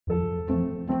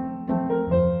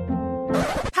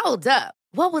Hold up.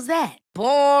 What was that?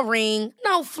 Boring.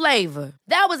 No flavor.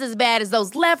 That was as bad as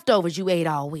those leftovers you ate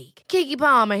all week. Keke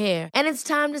Palmer here, and it's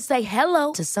time to say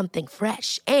hello to something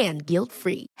fresh and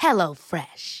guilt-free. Hello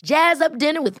Fresh. Jazz up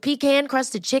dinner with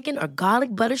pecan-crusted chicken or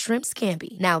garlic butter shrimp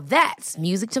scampi. Now that's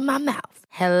music to my mouth.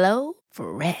 Hello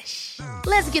Fresh.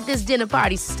 Let's get this dinner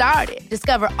party started.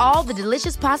 Discover all the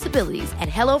delicious possibilities at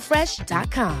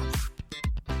hellofresh.com.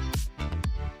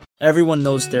 Everyone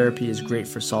knows therapy is great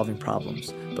for solving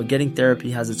problems, but getting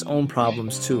therapy has its own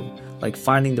problems too, like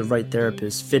finding the right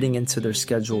therapist, fitting into their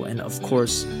schedule, and of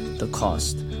course, the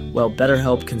cost. Well,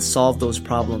 BetterHelp can solve those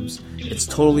problems. It's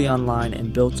totally online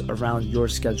and built around your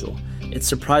schedule. It's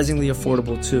surprisingly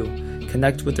affordable too.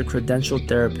 Connect with a credentialed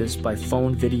therapist by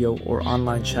phone, video, or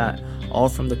online chat, all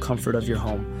from the comfort of your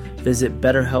home. Visit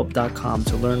BetterHelp.com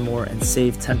to learn more and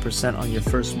save 10% on your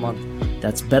first month.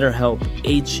 That's BetterHelp,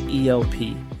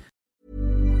 H-E-L-P.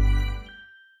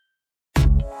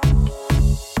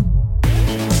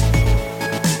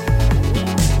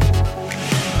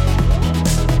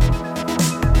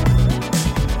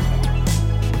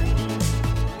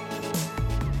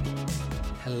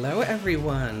 Hello,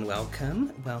 everyone.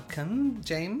 Welcome,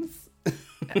 James.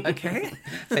 Okay.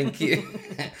 Thank you.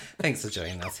 Thanks for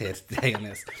joining us here today on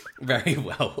this very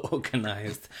well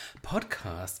organised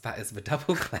podcast that is the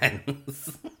Double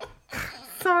Cleanse.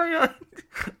 Sorry,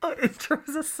 our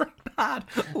intros are so bad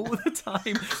all the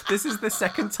time. This is the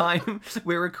second time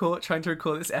we're trying to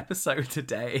record this episode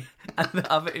today, and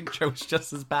the other intro was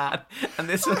just as bad, and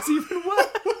this one's even worse.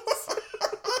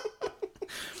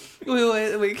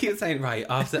 We keep saying, right,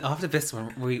 after this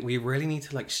one, we really need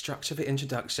to, like, structure the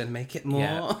introduction, make it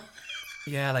more...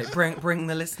 Yeah, like, bring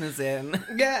the listeners in.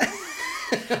 Yeah.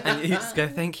 And you just go,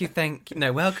 thank you.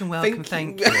 No, welcome,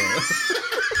 thank you.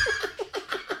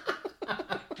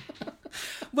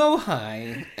 Well,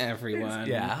 hi, everyone.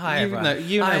 Yeah, hi, everyone.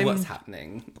 You know what's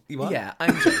happening. You what? Yeah,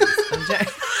 I'm James.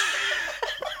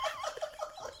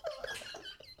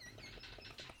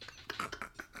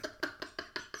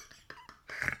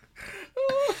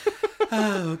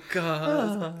 Oh,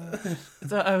 God.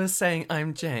 So I was saying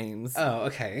I'm James. Oh,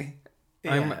 okay.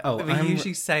 Yeah. We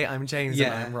usually say I'm James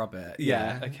and I'm Robert.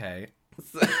 Yeah. Okay.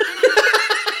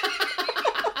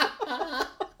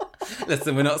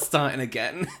 Listen, we're not starting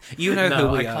again. You know who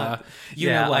we are. You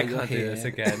know why you're here. Do this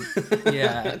again.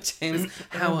 Yeah. James,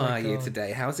 how are you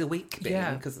today? How's your week been?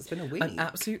 Yeah. Because it's been a week.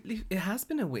 Absolutely. It has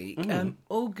been a week.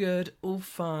 All good, all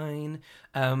fine.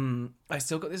 I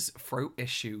still got this throat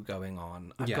issue going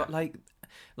on. I've got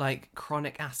like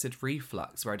chronic acid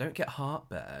reflux where I don't get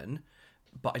heartburn,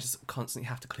 but I just constantly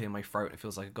have to clear my throat. It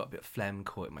feels like I've got a bit of phlegm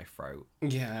caught in my throat.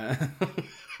 Yeah.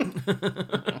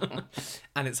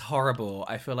 And it's horrible.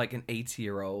 I feel like an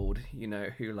 80-year-old,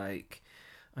 who, like,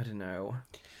 I don't know,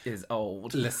 is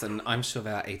old. Listen, I'm sure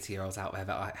there are 80-year-olds out there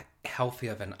that are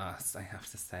healthier than us, I have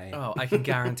to say. Oh, I can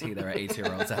guarantee there are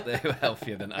 80-year-olds out there who are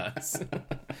healthier than us.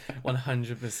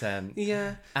 100%.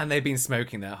 Yeah. And they've been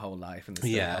smoking their whole life and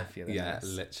they're still healthier than us.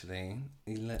 Literally.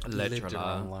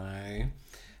 Literally.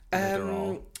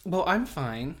 Well, I'm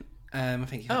fine.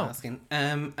 Thank you for asking.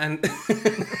 And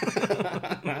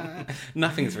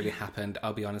nothing's really happened,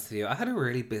 I'll be honest with you. I had a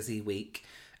really busy week.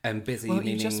 Meaning...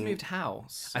 you just moved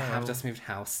house. So... I have just moved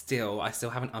house still. I still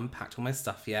haven't unpacked all my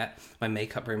stuff yet. My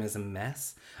makeup room is a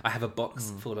mess. I have a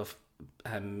box full of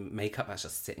makeup that's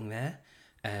just sitting there.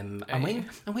 I'm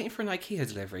waiting for an IKEA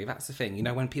delivery. That's the thing.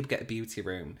 When people get a beauty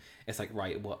room, it's like,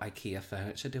 right, what IKEA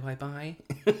furniture do I buy?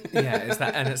 Yeah, it's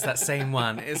that same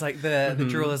one. It's like the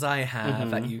drawers I have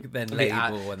that you then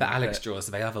label. The Alex drawers,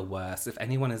 they are the worst. If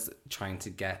anyone is trying to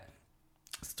get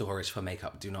storage for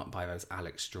makeup, do not buy those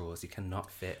Alex drawers. You cannot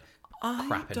fit crap in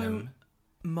them. I don't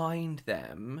mind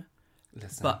them.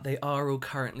 Listen. But they are all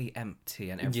currently empty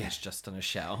and everything's just on a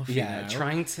shelf. Yeah,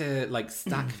 trying to like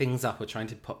stack things up or trying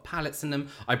to put pallets in them.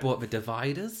 I bought the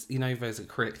dividers, those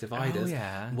acrylic dividers. Oh,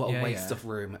 yeah. What a waste of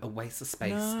room, a waste of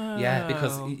space. No. Yeah,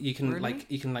 because you can Really?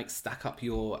 you can stack up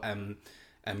your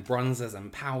bronzers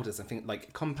and powders and things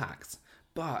like compacts.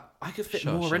 But I could fit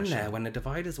more in there when the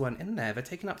dividers weren't in there. They're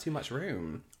taking up too much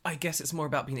room. I guess it's more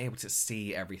about being able to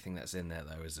see everything that's in there,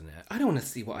 though, isn't it? I don't want to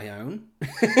see what I own. I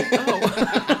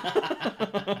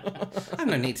have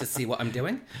no need to see what I'm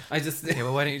doing. I just... Yeah,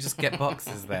 well, why don't you just get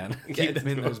boxes then? Keep them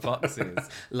in those boxes.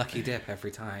 Lucky dip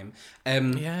every time.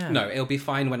 Yeah. No, it'll be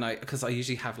fine because I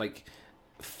usually have like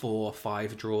 4 or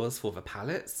 5 drawers for the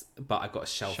pallets, but I've got a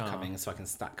shelf coming so I can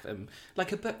stack them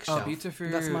like a bookshelf. Oh, beautiful.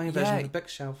 That's my version of a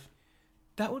bookshelf.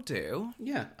 That will do.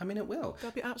 Yeah, I mean, it will.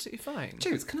 That'll be absolutely fine.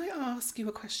 James, can I ask you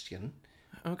a question?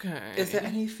 Okay. Is there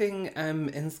anything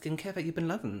in skincare that you've been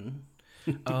loving?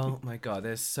 Oh my god,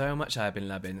 there's so much Urban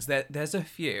Lubbins. There's a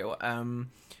few.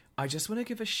 I just want to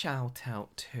give a shout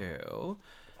out to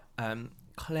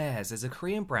Claire's. There's a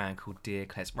Korean brand called Dear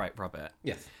Claire's. Right, Robert.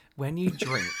 Yes. When you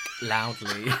drink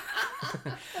loudly,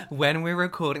 when we're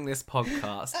recording this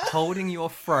podcast, holding your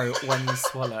throat when you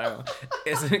swallow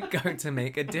isn't going to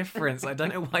make a difference. I don't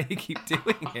know why you keep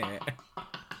doing it.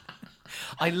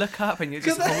 I look up and you're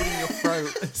just holding your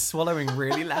throat and swallowing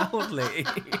really loudly.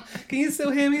 Can you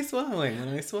still hear me swallowing when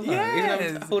I swallow? Yes.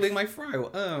 Even though I'm holding my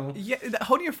throat. Oh. Yeah,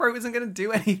 holding your throat isn't going to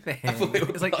do anything.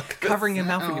 It's like covering your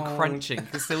mouth and you're crunching. You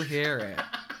can still hear it.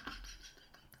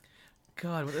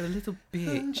 God, what a little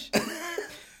bitch.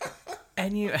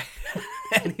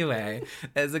 Anyway,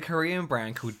 there's a Korean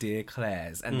brand called Dear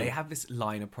Claire's, and they have this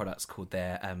line of products called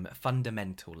their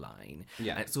Fundamental line.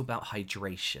 Yeah. And it's all about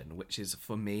hydration, which is,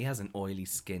 for me, as an oily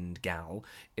skinned gal,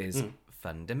 is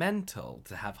fundamental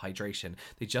to have hydration.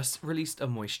 They just released a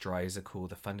moisturizer called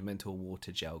the Fundamental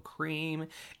Water Gel Cream.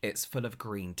 It's full of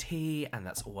green tea, and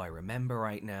that's all I remember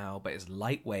right now, but it's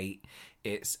lightweight.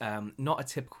 It's not a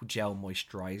typical gel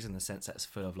moisturizer in the sense that it's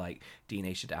full of like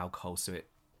denatured alcohol, so it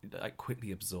like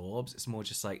quickly absorbs. It's more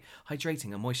just like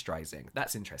hydrating and moisturizing.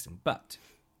 That's interesting. But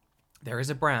there is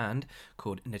a brand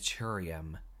called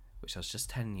Naturium, which I was just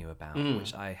telling you about,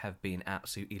 which I have been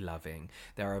absolutely loving.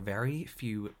 There are very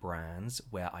few brands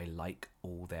where I like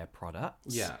all their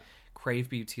products. Yeah. Crave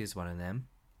Beauty is one of them.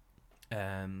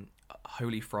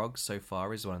 Holy Frog so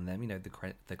far is one of them. You know, the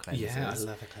cleansers. Yeah, I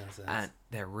love the cleansers. And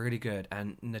they're really good.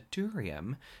 And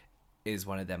Naturium is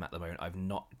one of them at the moment. I've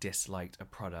not disliked a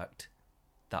product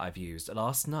that I've used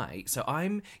last night. So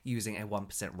I'm using a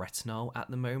 1% retinol at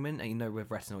the moment. And you know, with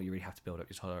retinol, you really have to build up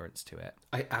your tolerance to it.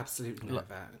 I absolutely love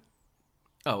that.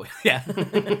 Oh, yeah.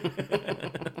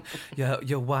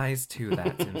 You're wise to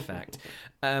that, in fact.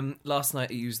 Last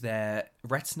night I used their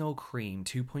retinol cream,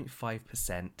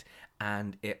 2.5%,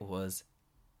 and it was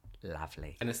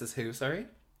lovely. And this is who, sorry?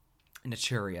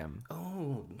 Naturium.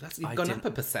 Oh, you've gone up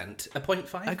a percent. A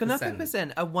 0.5%. I've gone up a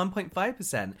percent, a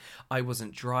 1.5%. I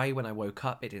wasn't dry when I woke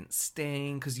up. It didn't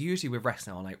sting. Because usually with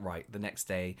retinol, I'm like, right, the next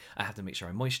day I have to make sure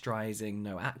I'm moisturising,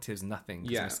 no actives, nothing.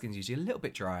 Because my skin's usually a little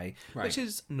bit dry, which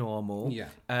is normal. Yeah.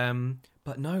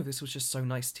 But no, this was just so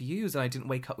nice to use. And I didn't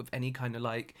wake up with any kind of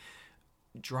like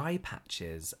dry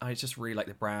patches. I just really like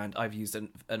the brand. I've used an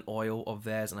oil of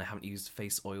theirs, and I haven't used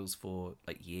face oils for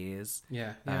like years.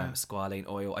 Yeah. Squalane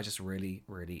oil. I just really,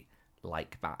 really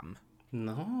like them.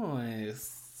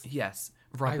 Nice. Yes,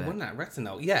 Robert. I want that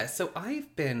retinol. Yeah, so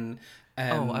I've been...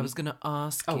 I was going to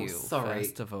ask you, sorry.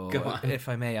 First of all, Go on. if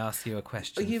I may ask you a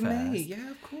question You first. may,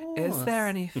 yeah, of course. Is there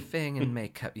anything in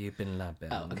makeup you've been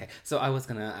loving? Oh, okay. So I was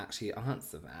going to actually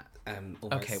answer that.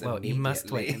 Okay, well, you must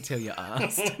wait until you're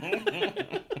asked.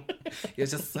 You're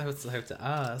just so slow to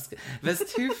ask. There's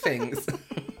two things.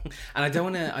 And I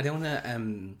don't want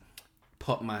to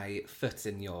put my foot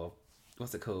in your...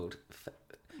 What's it called?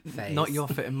 Face. Not your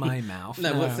foot in my mouth.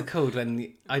 No, what's it called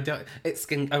when I don't? It's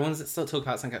skin. I want to still talk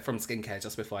about skincare from skincare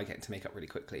just before I get into makeup really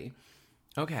quickly.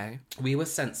 Okay. We were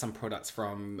sent some products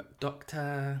from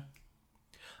Dr.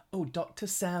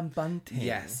 Sam Bunting.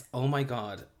 Yes. Oh my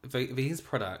god, these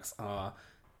products are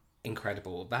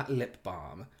incredible. That lip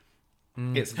balm.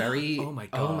 It's very. Oh my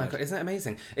god! Isn't it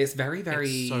amazing? It's very,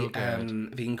 very. It's so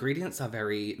good. The ingredients are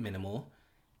very minimal.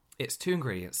 It's 2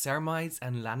 ingredients: ceramides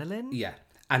and lanolin. Yeah.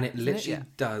 And it literally Yeah.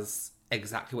 does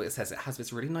exactly what it says. It has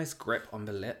this really nice grip on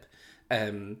the lip,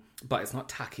 but it's not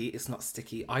tacky, it's not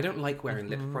sticky. I don't like wearing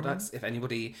lip products. If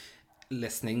anybody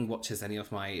listening watches any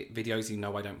of my videos, you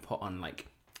know I don't put on like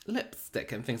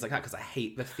lipstick and things like that because I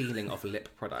hate the feeling of lip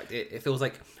product. It feels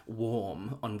like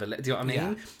warm on the lip. Do you know what I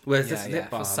mean? Yeah. Whereas this lip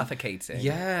balm... feels suffocating.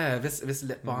 Yeah, this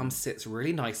lip balm sits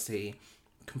really nicely,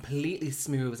 completely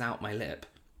smooths out my lip.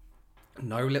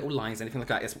 No little lines, anything like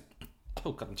that. It's...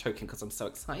 Oh god, I'm choking because I'm so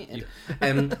excited.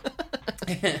 No,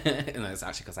 it's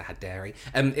actually because I had dairy.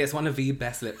 It's one of the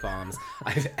best lip balms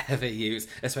I've ever used,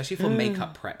 especially for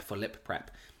makeup prep, for lip prep,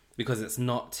 because it's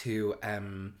not too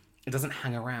it doesn't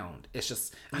hang around. It's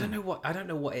just I don't know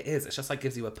what it is. It's just like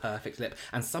gives you a perfect lip.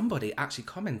 And somebody actually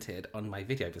commented on my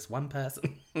video, this one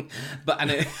person, and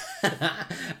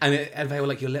they were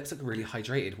like, "Your lips look really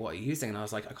hydrated. What are you using?" And I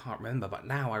was like, "I can't remember, but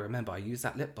now I remember. I used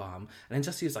that lip balm and then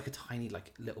just used like a tiny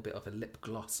like little bit of a lip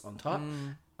gloss on top.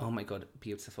 Oh my god,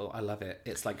 beautiful! I love it.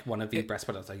 It's like one of the best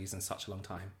products I've used in such a long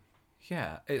time."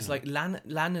 Yeah, it's like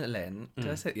lanolin. Did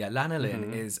I say? Yeah,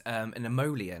 lanolin is an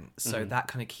emollient, so that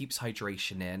kind of keeps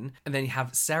hydration in. And then you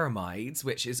have ceramides,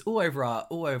 which is all over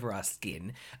our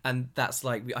skin, and that's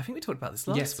like I think we talked about this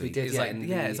last Yes, we week. did, It's yeah, like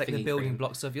in it's like the the building cream.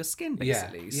 blocks of your skin, Yeah,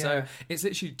 basically. yeah. So it's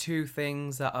literally 2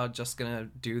 things that are just gonna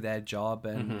do their job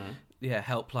and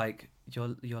help like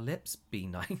your lips be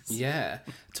nice. Yeah.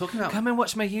 Talking about... Come and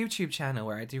watch my YouTube channel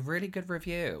where I do really good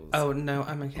reviews. Oh, no,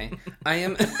 I'm okay. I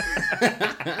am...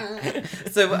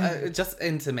 So, just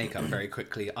into makeup very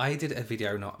quickly. I did a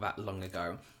video not that long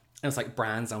ago. It was like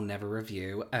brands I'll never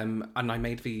review. And I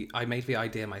made the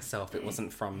idea myself. It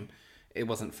wasn't from your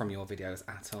videos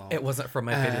at all. It wasn't from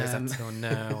my videos at all,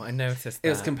 no. I noticed that. It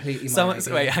was completely my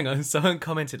idea. Wait, hang on. Someone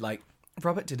commented like,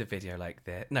 Robert did a video like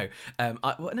this. No,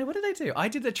 what did I do? I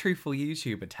did a truthful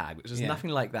YouTuber tag, which was nothing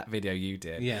like that video you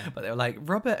did. Yeah. But they were like,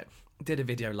 Robert did a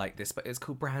video like this, but it's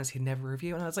called Brands He'd Never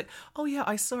Review. And I was like, oh yeah,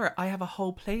 I saw it. I have a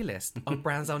whole playlist of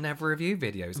Brands I'll Never Review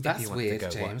videos. That's if you want weird, to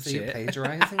go James. watch Are you it.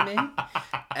 plagiarising me?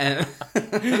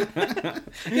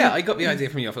 Yeah, I got the idea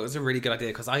from you. I thought it was a really good idea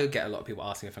because I get a lot of people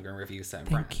asking if I'm going to review certain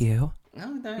brands. Thank you. Oh,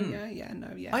 no,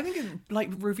 yeah. I think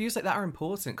like reviews like that are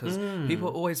important because people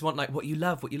always want like what you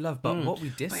love, but what we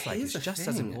dislike is just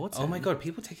as important. Oh my God,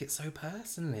 people take it so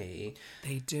personally.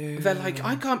 They do. They're like,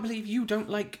 I can't believe you don't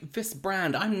like this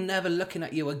brand. I'm never looking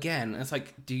at you again. And it's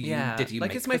like, did you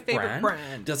like, make it's my the favorite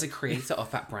brand? Does the creator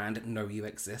of that brand know you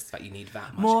exist, that you need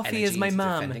that much Morphe energy is my to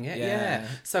mum. defending it? Yeah.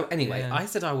 So anyway, I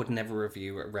said I would never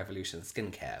review Revolution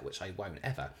skincare, which I won't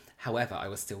ever. However, I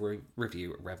will still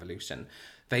review Revolution.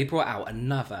 They brought out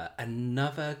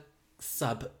another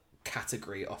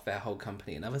subcategory of their whole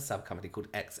company, another sub-company called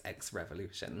XX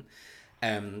Revolution,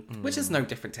 which is no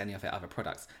different to any of their other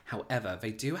products. However,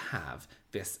 they do have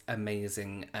this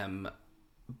amazing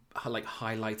like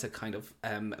highlighter kind of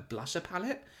blusher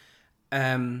palette,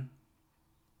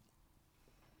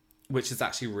 which is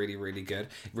actually really, really good.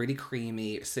 Really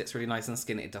creamy. It sits really nice on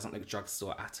skin. It doesn't look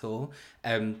drugstore at all.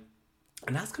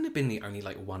 And that's kind of been the only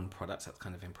like one product that's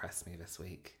kind of impressed me this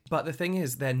week. But the thing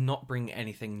is, they're not bringing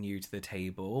anything new to the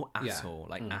table at all,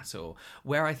 at all.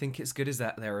 Where I think it's good is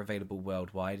that they're available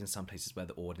worldwide in some places where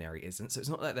The Ordinary isn't. So it's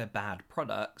not like they're bad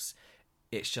products.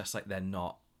 It's just like they're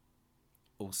not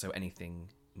also anything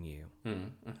new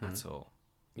at all.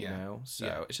 You know?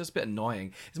 So it's just a bit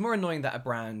annoying. It's more annoying that a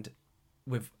brand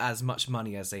with as much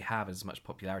money as they have, as much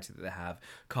popularity that they have,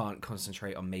 can't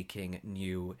concentrate on making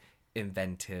new,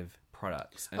 inventive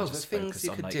products. And the things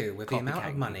you could do with the amount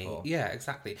of money. People. Yeah,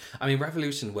 exactly. I mean,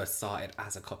 Revolution was started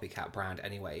as a copycat brand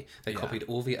anyway. They copied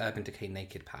all the Urban Decay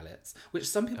Naked palettes, which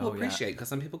some people appreciate because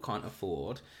some people can't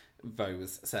afford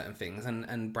those certain things,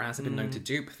 and brands have been known to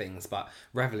dupe things, but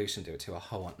Revolution do it to a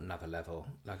whole another level.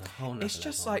 It's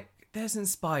just like, there's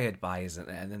inspired by, isn't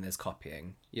there? And then there's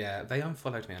copying. Yeah, they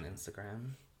unfollowed me on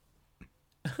Instagram.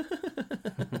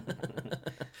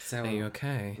 So, are you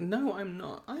okay? No, I'm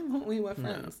not. I thought we were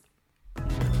friends.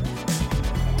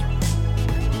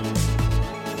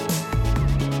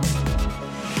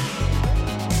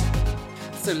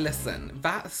 So listen,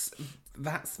 that's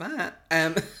that.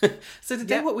 So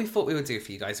today what we thought we would do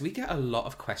for you guys, we get a lot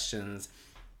of questions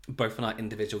both on our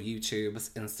individual YouTubes,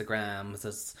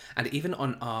 Instagrams, and even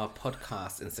on our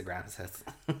podcast Instagrams.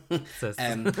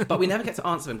 But we never get to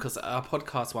answer them because our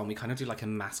podcast one, we kind of do like a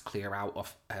mass clear out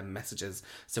of messages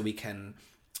so we can,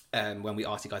 when we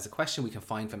ask you guys a question, we can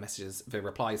find the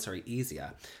replies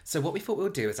easier. So what we thought we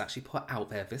would do is actually put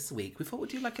out there this week, we thought we'd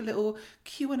do like a little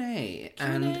Q&A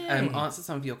and answer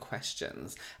some of your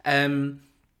questions.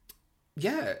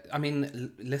 Yeah, I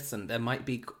mean, listen, there might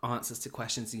be answers to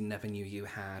questions you never knew you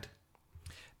had.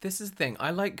 This is the thing.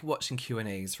 I like watching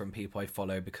Q&As from people I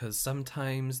follow because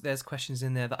sometimes there's questions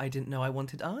in there that I didn't know I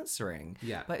wanted answering.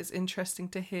 Yeah. But it's interesting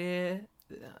to hear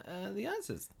the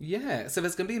answers. Yeah, so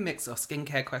there's going to be a mix of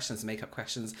skincare questions, makeup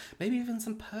questions, maybe even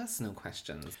some personal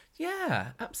questions. Yeah,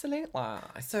 absolutely.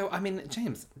 So, I mean,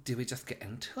 James, do we just get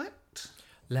into it?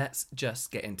 Let's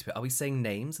just get into it. Are we saying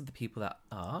names of the people that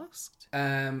asked?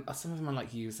 Some of them are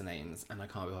like usernames, and I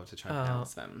can't be able to try and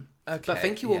pronounce them. Okay, but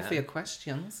thank you all for your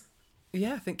questions.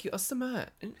 Yeah, thank you so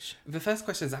much. The first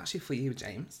question is actually for you,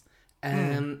 James.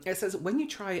 It says, when you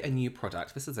try a new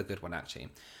product, this is a good one actually,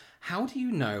 how do you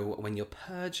know when you're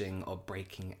purging or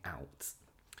breaking out?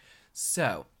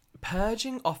 So,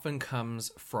 purging often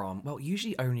comes from,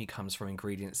 usually only comes from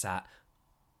ingredients that...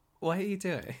 What are you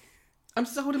doing? I'm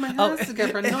just holding my hands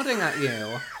together and nodding at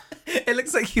you. It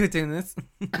looks like you were doing this.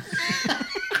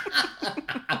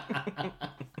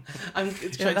 I'm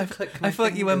trying to click my I thought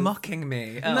fingers. you were mocking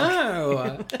me. Oh.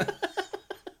 No.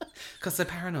 Because they're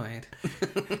paranoid.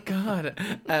 God.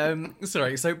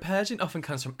 Sorry. So purging often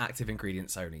comes from active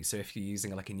ingredients only. So if you're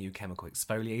using like a new chemical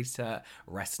exfoliator,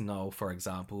 retinol, for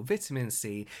example, vitamin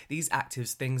C, these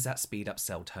actives, things that speed up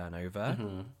cell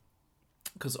turnover.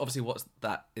 Because obviously what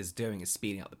that is doing is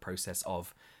speeding up the process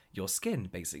of your skin,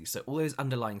 basically. So all those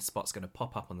underlying spots are going to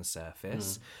pop up on the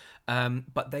surface.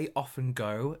 But they often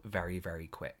go very, very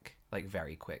quick. like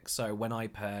very quick. So when I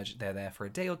purge, they're there for a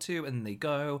day or two and they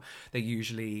go.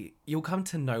 You'll come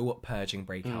to know what purging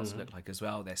breakouts look like as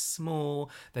well. They're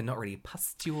small. They're not really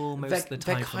pustule most of the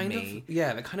time for me.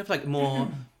 They're kind of like more...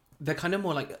 They're kind of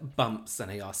more like bumps than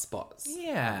they are spots.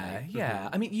 Yeah, yeah.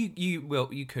 I mean,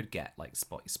 you could get like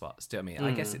spotty spots. Do you know what I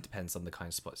mean? I guess it depends on the kind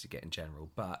of spots you get in general.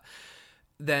 But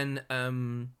then,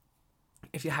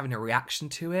 if you're having a reaction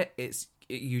to it, it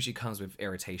usually comes with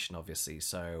irritation, obviously.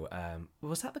 So,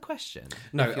 was that the question?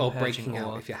 No, or breaking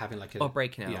out if you're having like a... Or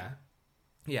breaking out.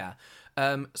 Yeah.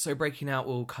 So breaking out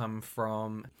will come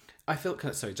from... I feel...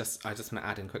 Sorry, I just want to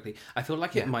add in quickly. I feel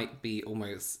like it might be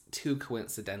almost too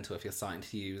coincidental if you're starting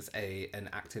to use an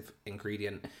active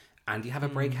ingredient and you have a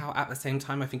breakout at the same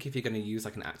time. I think if you're going to use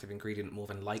like an active ingredient, more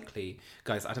than likely...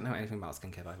 Guys, I don't know anything about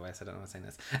skincare, by the way, so I don't know why I'm saying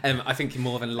this. I think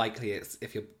more than likely it's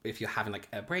if you're having like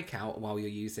a breakout while you're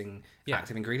using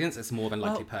active ingredients, it's more than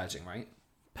likely purging, right?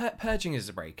 Purging is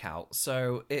a breakout,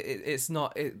 so it's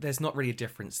not. There's not really a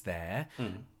difference there.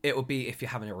 It will be if you're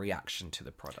having a reaction to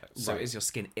the product. So is your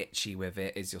skin itchy with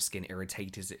it? Is your skin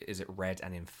irritated? Is it red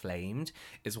and inflamed?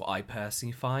 Is what I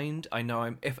personally find. I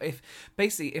know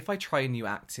if I try a new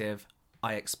active,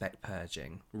 I expect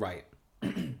purging. Right.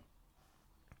 But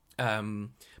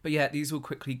yeah, these will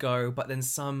quickly go. But then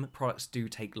some products do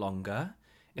take longer.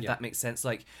 If that makes sense.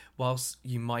 Like whilst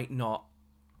you might not.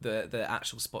 The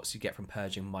actual spots you get from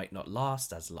purging might not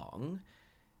last as long,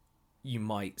 you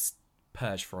might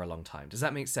purge for a long time. Does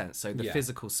that make sense? So the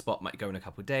physical spot might go in a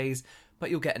couple of days, but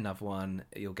you'll get another one.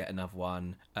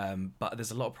 But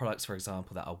there's a lot of products, for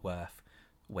example, that are worth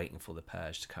waiting for the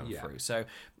purge to come through. So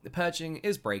the purging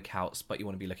is breakouts, but you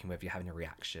want to be looking whether you're having a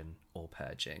reaction or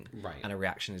purging. Right. And a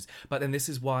reaction is... But then this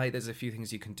is why there's a few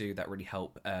things you can do that really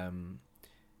help...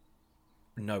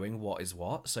 knowing what is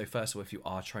what. So first of all, if you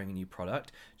are trying a new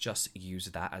product, just use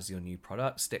that as your new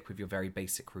product. Stick with your very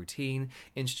basic routine.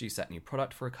 Introduce that new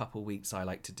product for a couple of weeks, I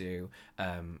like to do,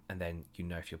 and then you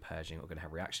know if you're purging or going to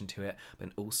have a reaction to it.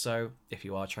 But also, if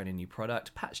you are trying a new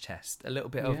product, patch test a little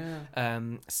bit of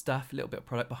stuff, a little bit of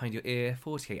product behind your ear,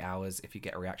 48 hours. If you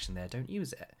get a reaction there, don't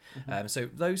use it. So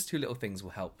those two little things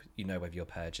will help you know whether you're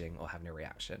purging or having a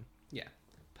reaction. Yeah.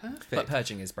 Perfect. But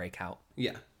purging is breakout.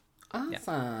 Yeah.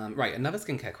 Awesome. Right, another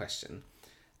skincare question.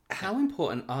 How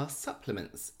important are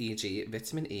supplements, e.g.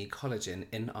 vitamin E, collagen,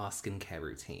 in our skincare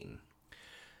routine?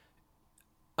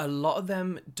 A lot of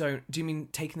them don't... Do you mean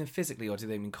taking them physically, or do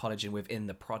they mean collagen within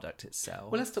the product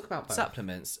itself? Well, let's talk about both.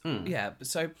 Supplements. Yeah,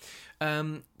 so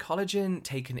collagen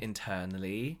taken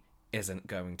internally isn't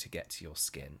going to get to your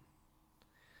skin.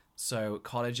 So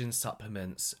collagen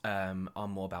supplements are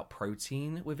more about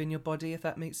protein within your body, if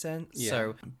that makes sense. Yeah.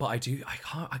 So, but I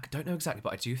don't know exactly,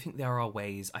 but I do think there are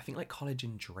ways. I think like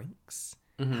collagen drinks.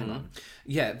 Hang on.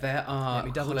 Yeah, there are. Let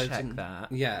me double check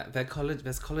that. Yeah,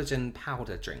 there's collagen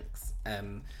powder drinks.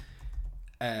 A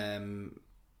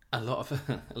lot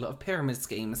of pyramid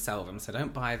schemes sell them, so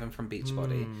don't buy them from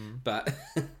Beachbody. But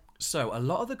so a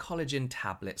lot of the collagen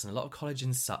tablets and a lot of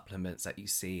collagen supplements that you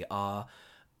see are,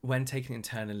 when taken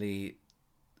internally,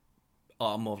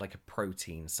 are more of like a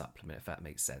protein supplement, if that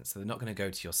makes sense. So they're not going to go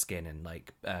to your skin and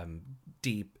like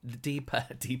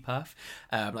depuff,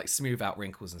 like smooth out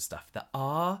wrinkles and stuff. There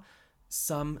are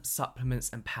some supplements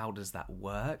and powders that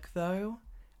work though,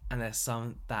 and there's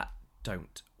some that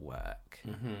don't work,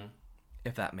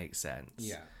 if that makes sense.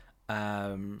 Yeah.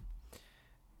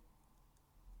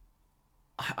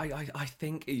 I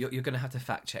think you're going to have to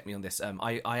fact check me on this.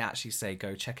 I actually say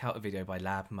go check out a video by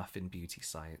Lab Muffin Beauty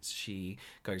Science. She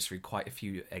goes through quite a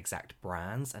few exact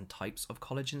brands and types of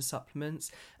collagen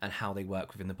supplements and how they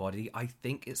work within the body. I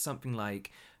think it's something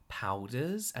like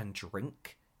powders and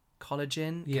drink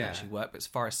collagen can actually work, but as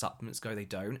far as supplements go, they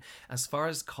don't. As far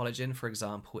as collagen, for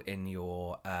example, in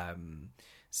your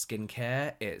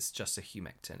skincare, it's just a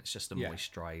humectant. It's just a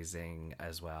moisturizing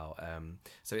as well.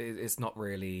 So it's not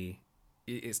really...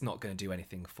 It's not going to do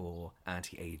anything for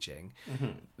anti-aging.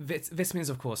 Vitamins,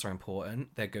 of course, are important.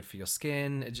 They're good for your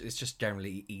skin. It's just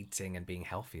generally eating and being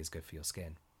healthy is good for your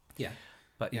skin. Yeah.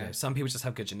 But, you know, some people just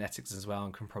have good genetics as well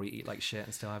and can probably eat like shit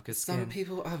and still have good skin. Some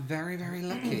people are very, very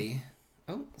lucky.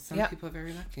 Some people are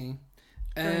very lucky.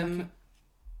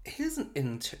 Here's an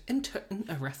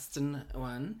interesting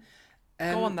one.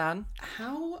 Go on, then.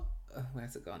 How...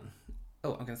 where's it gone?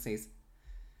 Oh, I'm going to sneeze.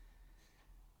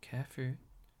 Careful.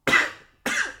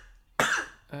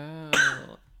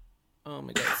 Oh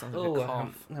my god, it sounds like a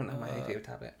cough. I don't have my ADO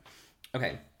tablet.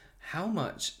 Okay. How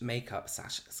much makeup /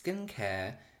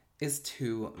 skincare is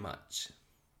too much?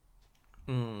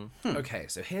 Okay,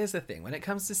 so here's the thing. When it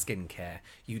comes to skincare,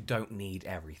 you don't need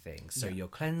everything. So your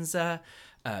cleanser,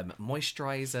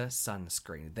 moisturizer,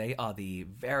 sunscreen, they are the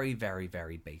very, very,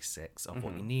 very basics of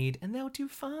what you need, and they'll do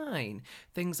fine.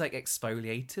 Things like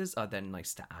exfoliators are then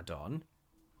nice to add on.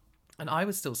 And I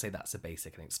would still say that's a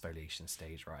basic and exfoliation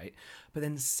stage, right? But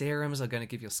then serums are going to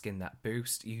give your skin that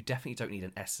boost. You definitely don't need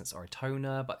an essence or a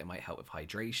toner, but it might help with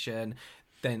hydration.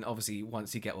 Then obviously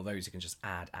once you get all those, you can just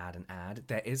add and add.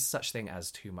 There is such thing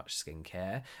as too much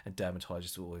skincare, and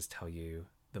dermatologists will always tell you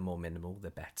the more minimal, the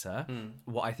better.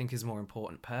 What I think is more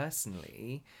important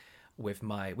personally with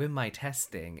my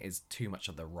testing is too much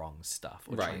of the wrong stuff,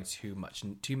 or trying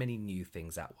too many new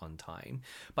things at one time.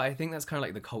 But I think that's kind of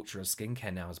like the culture of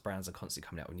skincare now, as brands are constantly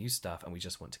coming out with new stuff, and we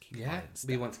just want to keep buying stuff.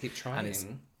 We want to keep trying.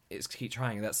 And it's keep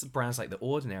trying. That's brands like The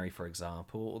Ordinary, for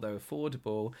example, although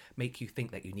affordable, make you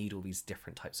think that you need all these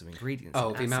different types of ingredients.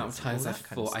 Oh, the amount of times I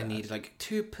thought I needed like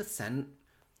 2%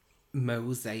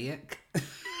 mosaic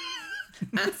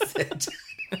acid.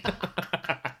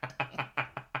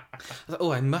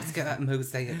 Oh, I must get that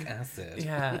mosaic acid.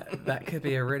 Yeah, that could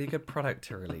be a really good product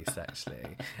to release,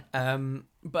 actually.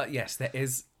 But yes, there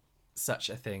is such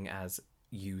a thing as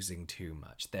using too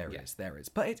much. There is.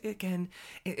 But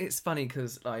it's funny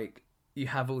because like you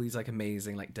have all these like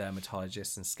amazing like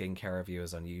dermatologists and skincare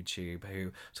reviewers on YouTube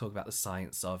who talk about the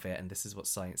science of it, and this is what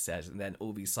science says, and then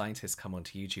all these scientists come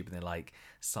onto YouTube and they're like,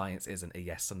 science isn't a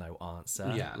yes or no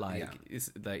answer. It's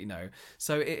that, you know,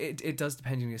 so it does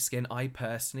depend on your skin. I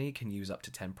personally can use up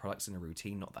to 10 products in a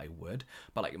routine, not that I would,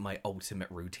 but like my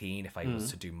ultimate routine if I was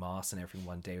to do masks and everything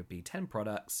one day would be 10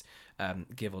 products,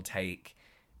 give or take.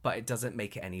 But it doesn't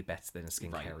make it any better than a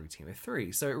skincare routine with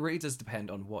 3. So it really does depend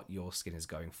on what your skin is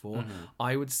going for.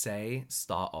 I would say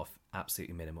start off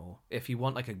absolutely minimal. If you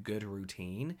want like a good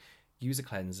routine, use a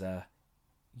cleanser,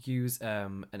 use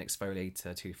an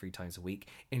exfoliator 2-3 times a week,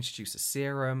 introduce a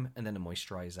serum, and then a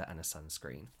moisturizer and a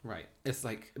sunscreen. Right. It's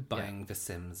like buying the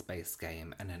Sims base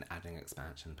game and then adding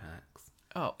expansion packs.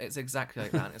 Oh, it's exactly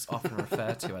like that. And it's often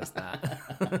referred to as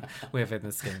that within the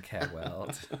skincare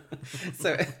world.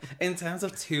 So, in terms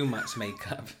of too much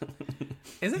makeup,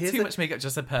 isn't too much makeup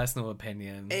just a personal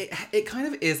opinion? It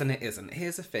kind of is and it isn't.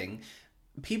 Here's the thing: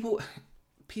 people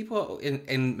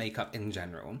in makeup in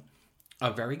general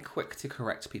are very quick to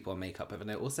correct people on makeup, and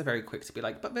they're also very quick to be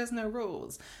like, "But there's no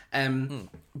rules."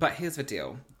 But here's the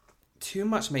deal: too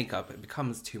much makeup, it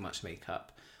becomes too much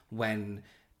makeup when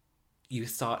you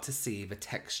start to see the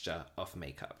texture of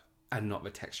makeup and not the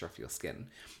texture of your skin.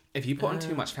 If you put on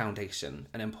too much foundation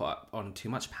and then put on too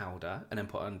much powder and then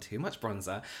put on too much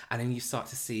bronzer, and then you start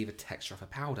to see the texture of a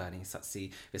powder and you start to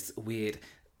see this weird,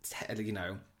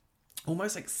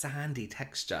 almost like sandy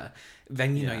texture,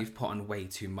 then you know you've put on way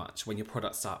too much. When your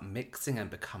products start mixing and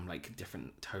become like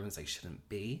different tones they shouldn't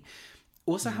be.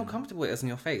 Also, how comfortable it is on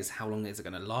your face. How long is it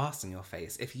going to last on your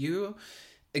face? If you...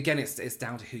 Again, it's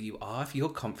down to who you are. If you're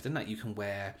confident that you can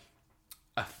wear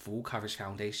a full coverage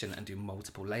foundation and do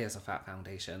multiple layers of that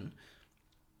foundation,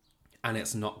 and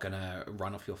it's not gonna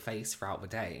run off your face throughout the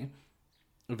day,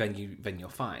 then you're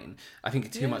fine. I think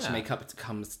too much makeup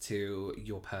comes to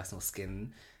your personal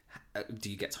skin. Do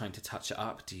you get time to touch it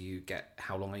up?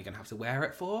 How long are you gonna have to wear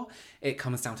it for? It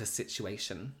comes down to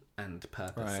situation and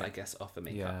purpose, I guess, of the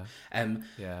makeup.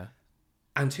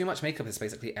 And too much makeup is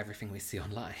basically everything we see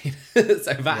online.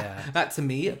 So that to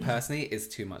me personally is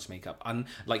too much makeup.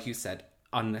 Like you said,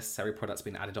 unnecessary products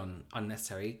being added on,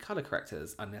 unnecessary color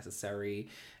correctors, unnecessary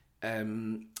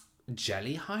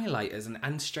jelly highlighters,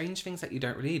 and strange things that you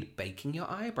don't really need. Baking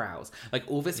your eyebrows, like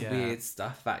all this weird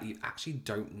stuff that you actually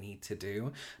don't need to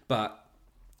do. But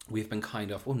we've been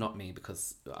kind of, well, not me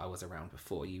because I was around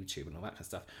before YouTube and all that kind of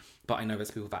stuff. But I know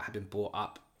there's people that have been brought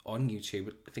up on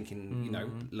YouTube thinking,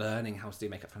 learning how to do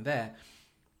makeup from there.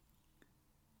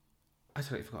 I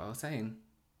totally forgot what I was saying.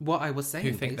 What I was saying,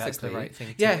 who think basically. That's the right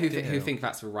thing to do. Who think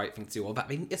that's the right thing to do, or that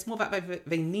it's more that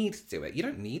they need to do it. You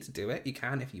don't need to do it. You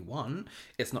can if you want.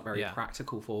 It's not very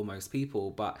practical for most people,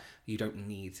 but you don't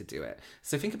need to do it.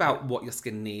 So think about what your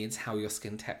skin needs, how your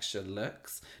skin texture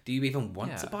looks. Do you even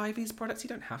want to buy these products? You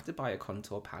don't have to buy a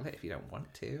contour palette if you don't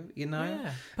want to, you know?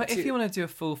 Yeah. But if you want to do a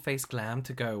full face glam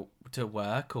to go to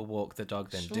work or walk the dog,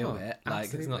 then do it. Like,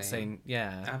 absolutely. It's not saying,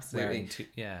 absolutely.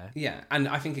 Yeah. And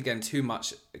I think, again, too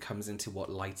much comes into what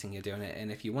lighting you're doing it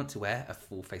in. If you want to wear a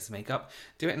full face of makeup,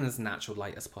 do it in as natural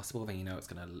light as possible, then you know it's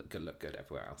going to look good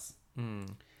everywhere else.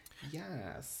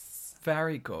 Yes.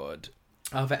 Very good.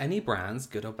 Are there any brands,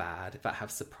 good or bad, that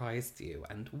have surprised you,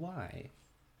 and why?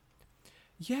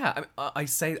 Yeah, I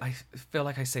feel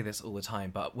like I say this all the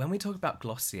time, but when we talk about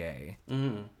Glossier,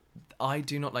 I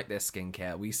do not like their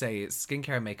skincare. We say it's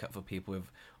skincare and makeup for people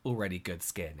with already good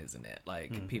skin, isn't it?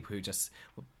 Like people who just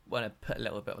want to put a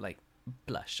little bit of like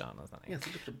blush on or something. Yes,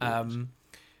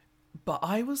 but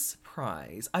I was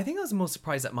surprised. I think I was more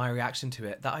surprised at my reaction to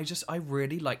it that I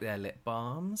really like their lip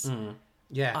balms.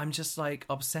 Yeah. I'm just like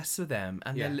obsessed with them,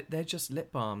 and Yeah. they're just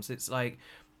lip balms. It's like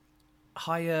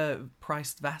higher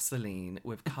priced Vaseline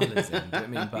with colours in. Do you know what I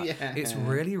mean? But Yeah. it's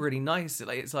really, really nice.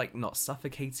 It's like not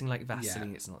suffocating like Vaseline.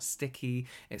 Yeah. It's not sticky.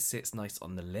 It sits nice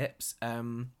on the lips.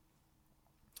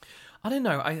 I don't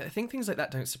know. I think things like that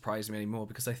don't surprise me anymore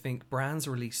because I think brands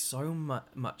release so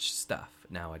much stuff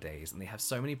nowadays, and they have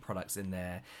so many products in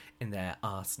their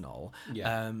arsenal.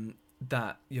 Yeah.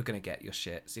 That you're gonna get your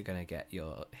shits. You're gonna get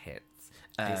your hits.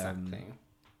 Exactly.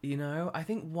 You know, I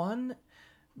think one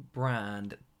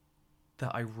brand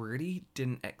that I really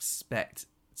didn't expect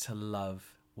to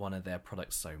love one of their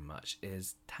products so much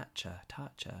is Tatcha.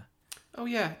 Oh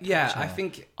yeah, yeah. Tatcha. I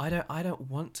think I don't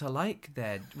want to like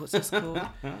their what's this called?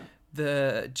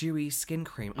 The dewy skin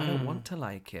cream. I don't want to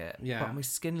like it. Yeah. But my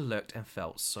skin looked and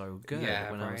felt so good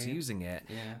when I was right. using it.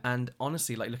 Yeah. And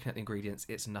honestly, like looking at the ingredients,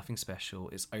 it's nothing special.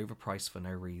 It's overpriced for no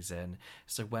reason.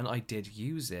 So when I did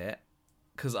use it,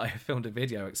 because I filmed a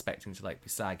video expecting to like be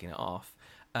sagging it off,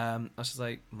 I was just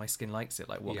like, my skin likes it.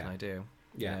 Like, what Yeah. can I do?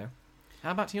 Yeah. You know?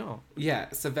 How about you?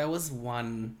 Yeah, so there was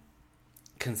one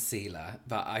concealer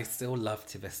that I still love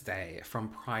to this day from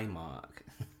Primark.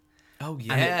 Oh And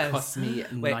yes. it cost me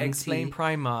Wait, 90... explain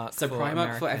Primark. So for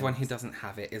Primark, for everyone Americans. who doesn't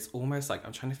have it, is almost like,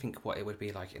 I'm trying to think what it would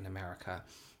be like in America.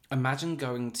 Imagine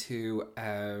going to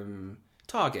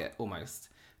Target, almost.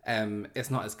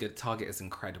 It's not as good. Target is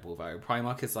incredible though.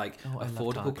 Primark is like I love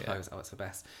affordable Target. clothes. Oh, it's the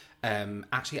best.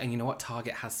 Actually, and you know what?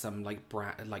 Target has some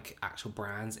like actual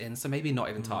brands in. So maybe not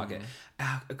even Target,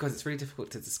 because it's really difficult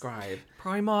to describe.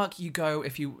 Primark, you go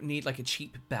if you need like a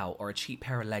cheap belt or a cheap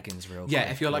pair of leggings, real Yeah,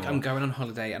 quick, if you're like, or- I'm going on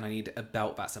holiday and I need a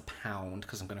belt that's £1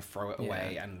 because I'm going to throw it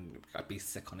away Yeah. and I'd be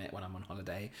sick on it when I'm on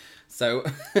holiday. So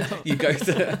you go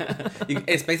to,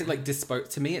 it's basically like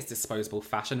to me, it's disposable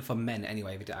fashion for men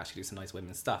anyway. We do actually do some nice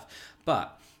women's stuff,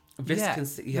 but this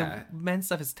the men's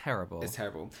stuff is terrible. it's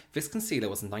terrible. This concealer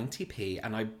was 90p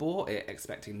and I bought it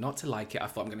expecting not to like it. I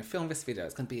thought I'm going to film this video.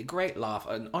 It's going to be a great laugh,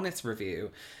 an honest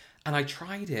review. And I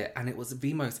tried it and it was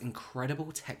the most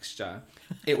incredible texture.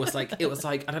 It was like, I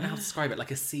don't know how to describe it,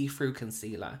 like a see-through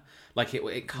concealer. Like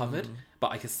it covered,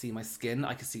 but I could see my skin.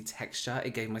 I could see texture.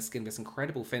 It gave my skin this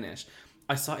incredible finish.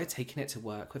 I started taking it to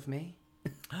work with me.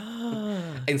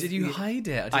 And did you hide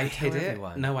it? Or did I you tell hid it.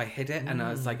 everyone? No, I hid it, and I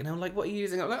was like, and I'm like, what are you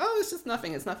using? I was like, oh, it's just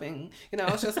nothing. It's nothing. You know,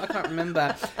 I can't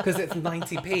remember because it's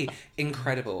 90p.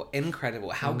 Incredible.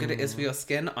 How good it is for your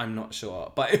skin, I'm not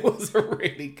sure, but it was a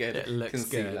really good. It looks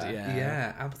concealer. good, yeah.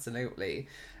 Yeah, absolutely.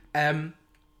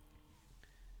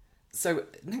 So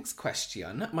next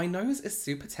question. My nose is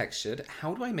super textured.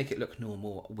 How do I make it look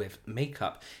normal with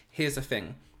makeup? Here's the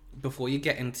thing. Before you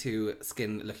get into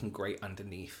skin looking great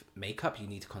underneath makeup, you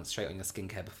need to concentrate on your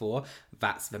skincare before.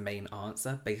 That's the main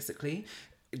answer, basically.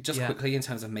 Just quickly, in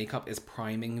terms of makeup, is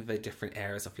priming the different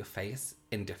areas of your face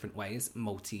in different ways,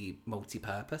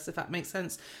 multi-purpose, if that makes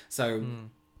sense. So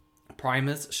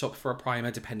primers, shop for a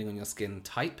primer depending on your skin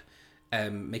type.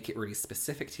 Make it really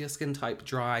specific to your skin type,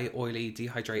 dry, oily,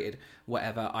 dehydrated,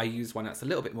 whatever. I use one that's a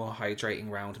little bit more hydrating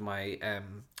around my...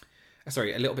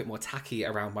 a little bit more tacky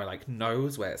around my like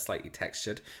nose where it's slightly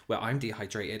textured, where I'm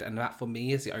dehydrated, and that for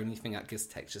me is the only thing that gives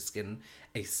textured skin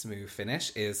a smooth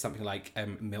finish is something like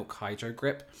Milk Hydro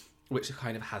Grip, which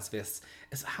kind of has this.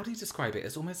 How do you describe it?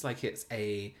 It's almost like it's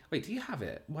a. Wait, do you have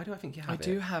it? Why do I think you have it? I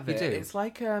do have You it. do? It's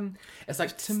like to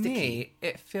sticky. me,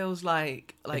 it feels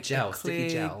like gel, a sticky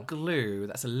clear gel. glue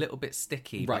that's a little bit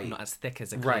sticky, Right. but not as thick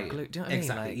as a clear Right, glue. Do you know what I mean?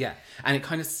 exactly, Like, yeah. And it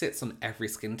kind of sits on every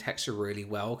skin texture really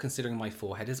well, considering my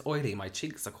forehead is oily, my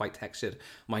cheeks are quite textured,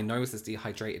 my nose is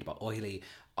dehydrated but oily.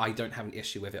 I don't have an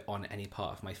issue with it on any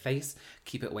part of my face.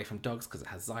 Keep it away from dogs because it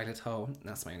has xylitol.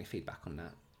 That's my only feedback on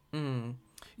that.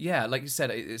 Yeah, like you said,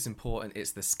 it's important.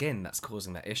 It's the skin that's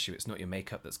causing that issue. It's not your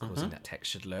makeup that's causing that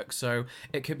textured look. So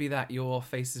it could be that your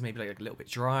face is maybe like a little bit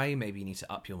dry. Maybe you need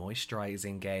to up your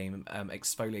moisturizing game.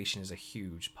 Exfoliation is a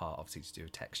huge part, obviously, to do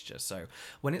with texture. So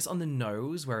when it's on the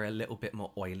nose, where a little bit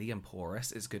more oily and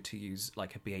porous, it's good to use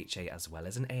like a BHA as well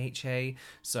as an AHA.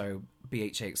 So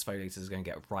BHA exfoliators are going to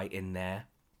get right in there.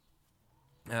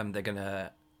 They're going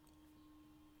to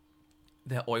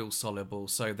they're oil soluble,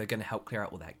 so they're going to help clear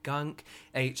out all that gunk.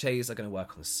 AHAs are going to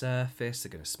work on the surface.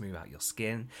 They're going to smooth out your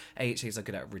skin. AHAs are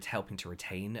good at helping to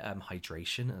retain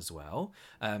hydration as well.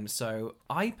 So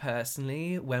I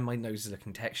personally, when my nose is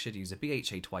looking textured, use a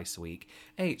BHA twice a week,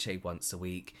 AHA once a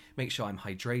week. Make sure I'm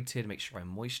hydrated, make sure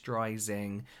I'm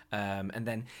moisturizing. And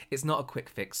then it's not a quick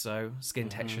fix, though. Skin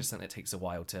texture is something that takes a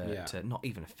while to not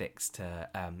even a fix, to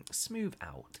smooth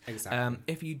out. Exactly.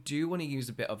 If you do want to use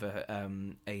a bit of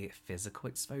a physical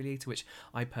exfoliator, which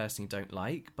I personally don't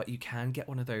like, but you can get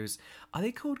one of those. Are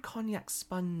they called cognac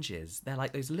sponges? They're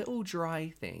like those little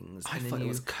dry things. I thought it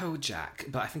was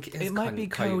Kojak, but I think it is. It might be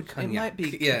cognac. It might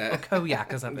be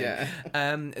Kojak or something. Yeah.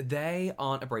 They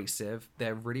aren't abrasive.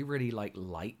 They're really, really like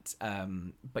light.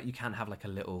 But you can have like a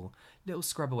little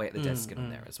scrub away at the dead skin on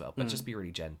there as well. But just be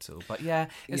really gentle. But yeah,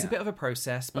 it's a bit of a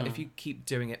process. But if you keep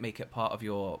doing it, make it part of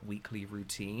your weekly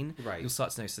routine. Right. You'll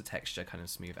start to notice the texture kind of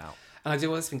smooth out. And I do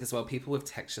always think as well, people with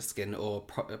texture skin or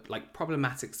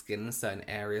problematic skin in certain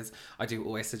areas, I do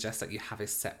always suggest that you have a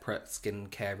separate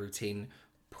skincare routine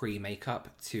pre-makeup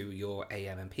to your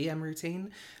AM and PM routine,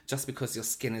 just because your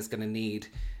skin is going to need,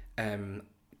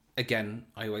 again,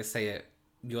 I always say it,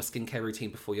 your skincare routine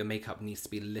before your makeup needs to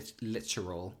be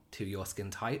literal to your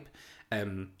skin type.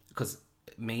 Because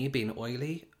me being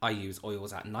oily, I use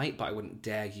oils at night, but I wouldn't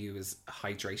dare use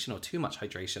hydration or too much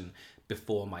hydration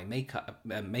before my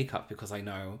makeup because I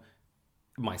know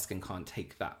my skin can't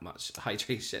take that much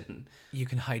hydration. You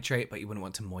can hydrate, but you wouldn't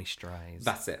want to moisturize.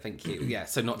 That's it, thank you. Yeah,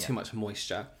 so not too much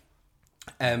moisture.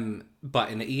 But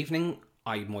in the evening,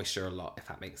 I moisture a lot, if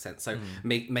that makes sense. So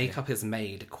makeup is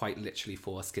made quite literally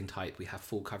for skin type. We have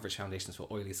full coverage foundations for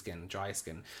oily skin, dry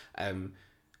skin.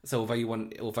 So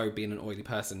although being an oily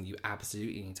person, you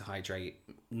absolutely need to hydrate,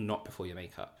 not before your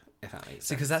makeup, if that makes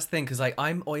sense. Because that's the thing, because like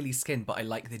I'm oily skin, but I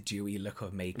like the dewy look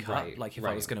of makeup. Right, like if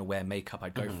I was going to wear makeup,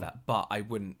 I'd go for that. But I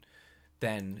wouldn't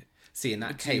then see in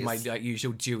that case my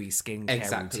usual dewy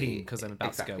skincare routine because I'm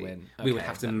about to go in. We would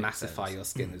have to massify your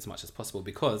skin as much as possible,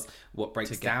 because what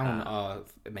breaks down our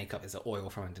makeup is the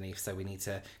oil from underneath. So we need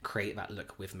to create that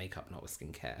look with makeup, not with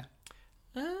skincare.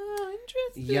 Oh,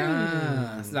 interesting.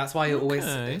 Yeah, so that's why I always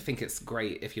think it's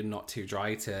great if you're not too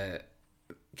dry to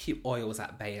keep oils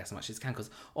at bay as much as you can, because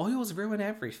oils ruin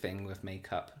everything with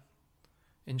makeup.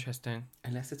 Interesting.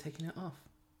 Unless they're taking it off.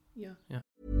 Yeah.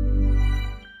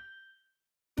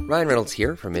 Ryan Reynolds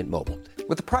here from Mint Mobile.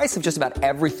 With the price of just about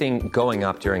everything going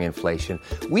up during inflation,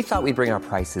 we thought we'd bring our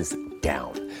prices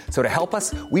down. So to help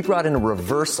us, we brought in a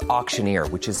reverse auctioneer,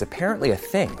 which is apparently a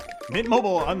thing. Mint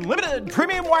Mobile Unlimited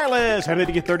Premium Wireless. How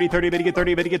to get 30, 30, bit to get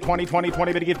 30, bit to get 20, 20,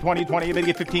 20, bit to get 20, 20, bit to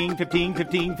get 15, 15,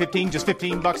 15, 15, just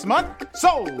 $15 a month?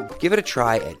 Sold! Give it a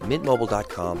try at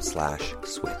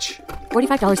mintmobile.com/switch.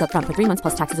 $45 up front for 3 months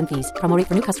plus taxes and fees. Promo rate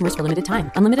for new customers for limited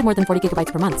time. Unlimited more than 40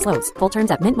 gigabytes per month. Slows full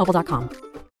terms at mintmobile.com.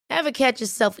 Ever catch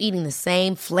yourself eating the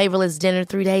same flavorless dinner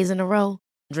 3 days in a row?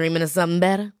 Dreaming of something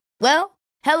better? Well,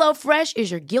 HelloFresh is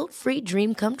your guilt-free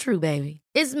dream come true, baby.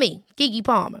 It's me, Keke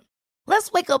Palmer. Let's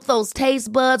wake up those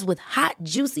taste buds with hot,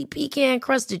 juicy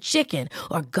pecan-crusted chicken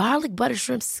or garlic butter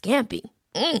shrimp scampi.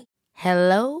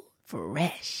 Hello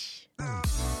Fresh.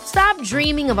 Stop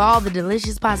dreaming of all the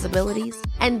delicious possibilities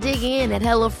and dig in at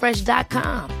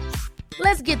HelloFresh.com.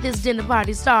 Let's get this dinner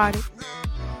party started.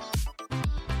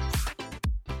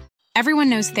 Everyone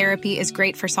knows therapy is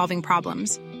great for solving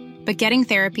problems, but getting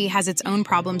therapy has its own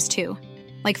problems too,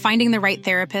 like finding the right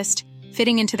therapist,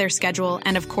 fitting into their schedule,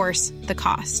 and of course, the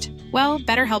cost. Well,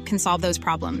 BetterHelp can solve those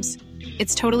problems.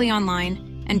 It's totally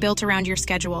online and built around your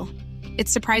schedule.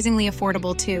 It's surprisingly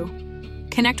affordable too.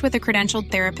 Connect with a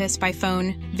credentialed therapist by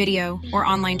phone, video, or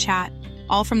online chat,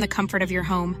 all from the comfort of your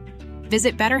home.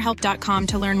 Visit BetterHelp.com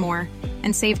to learn more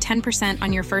and save 10%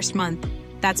 on your first month.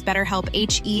 That's BetterHelp,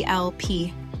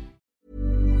 H-E-L-P.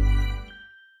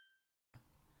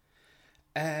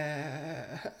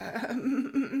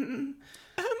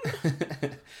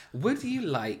 Would you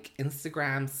like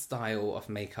Instagram's style of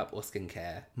makeup or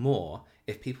skincare more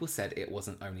if people said it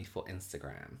wasn't only for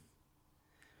Instagram?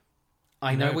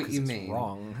 I know what you mean.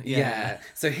 Wrong. Yeah.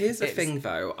 So here's the thing,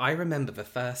 though. I remember the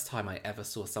first time I ever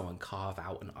saw someone carve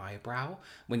out an eyebrow,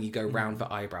 when you go round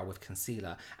the eyebrow with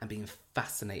concealer, and being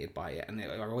fascinated by it. And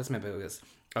I always remember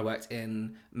I worked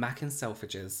in Mac and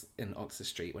Selfridges in Oxford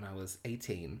Street when I was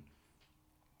 18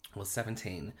 or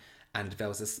 17. And there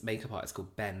was this makeup artist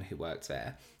called Ben who worked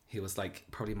there. He was like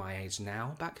probably my age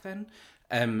now back then.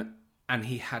 And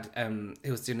he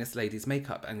was doing this lady's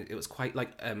makeup, and it was quite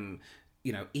like,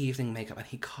 evening makeup, and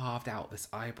he carved out this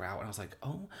eyebrow, and I was like,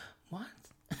 oh, what?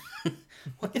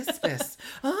 What is this?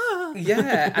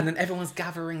 Yeah. And then everyone's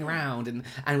gathering around, and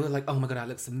we're like, oh my God, that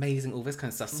looks amazing, all this kind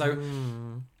of stuff. So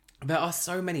there are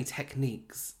so many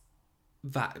techniques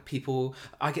that people...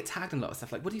 I get tagged in a lot of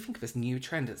stuff, like, what do you think of this new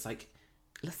trend? It's like,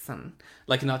 listen,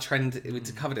 like in our trend,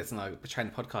 to cover this in our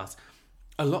trend podcast,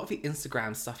 a lot of the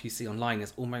Instagram stuff you see online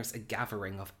is almost a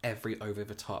gathering of every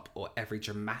over-the-top or every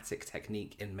dramatic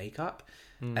technique in makeup,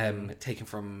 taken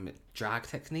from drag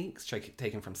techniques,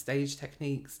 taken from stage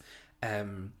techniques,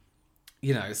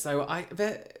 you know. So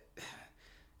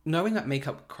knowing that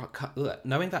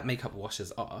makeup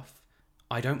washes off,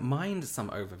 I don't mind some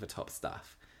over-the-top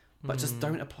stuff. But just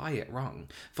don't apply it wrong.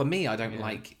 For me, I don't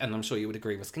like, and I'm sure you would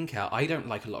agree with skincare, I don't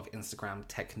like a lot of Instagram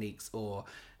techniques or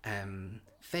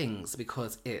things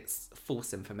because it's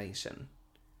false information.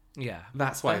 Yeah.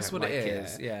 That's why That's I don't what like it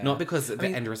is. Yeah. Not because the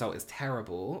end result is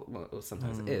terrible, or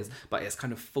sometimes it is, but it's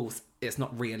kind of false. It's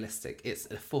not realistic. It's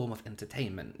a form of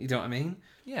entertainment. You know what I mean?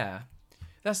 Yeah.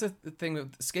 That's the thing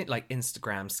with skin, like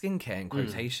Instagram skincare in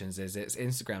quotations, is it's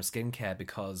Instagram skincare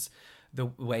because the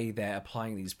way they're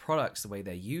applying these products, the way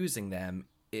they're using them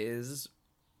is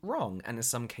wrong, and in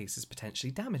some cases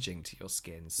potentially damaging to your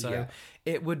skin. So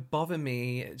it would bother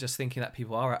me just thinking that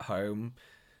people are at home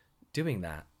doing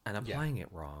that and applying it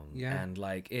wrong. Yeah. And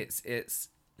like it's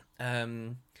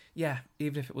even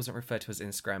if it wasn't referred to as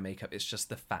Instagram makeup, it's just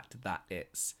the fact that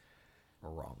it's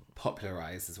wrong.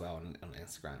 Popularized as well on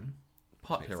Instagram.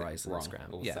 Popularized on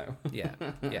Instagram. Also.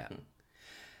 Yeah.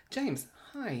 James,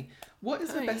 hi. What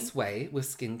is the best way with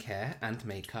skincare and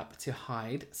makeup to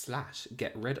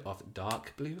hide/get rid of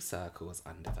dark blue circles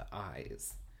under the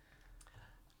eyes?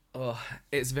 Oh,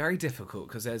 it's very difficult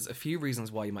because there's a few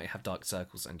reasons why you might have dark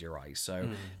circles under your eyes. So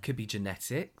it could be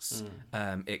genetics.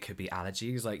 It could be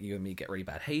allergies, like you and me get really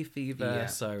bad hay fever. Yeah.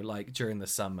 So like during the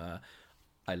summer,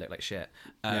 I look like shit.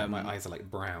 My eyes are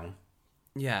like brown.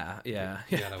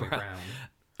 Yellowy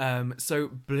brown. So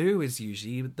blue is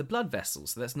usually the blood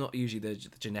vessels. So that's not usually the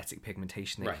genetic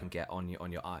pigmentation that you can get on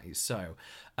your eyes. So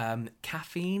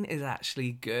caffeine is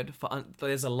actually good for...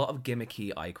 there's a lot of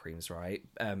gimmicky eye creams, right?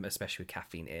 Especially with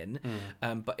caffeine in.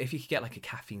 But if you could get like a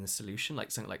caffeine solution, like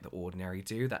something like The Ordinary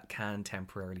do, that can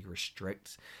temporarily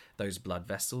restrict those blood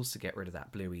vessels to get rid of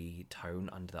that bluey tone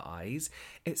under the eyes.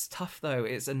 It's tough though.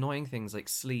 It's annoying things like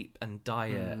sleep and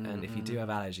diet, and if you do have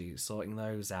allergies, sorting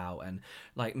those out, and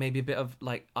like maybe a bit of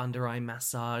like under eye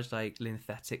massage, like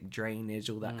lymphatic drainage,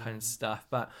 all that kind of stuff.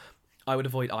 But I would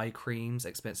avoid eye creams,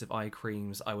 expensive eye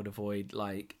creams. I would avoid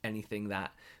like anything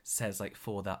that says like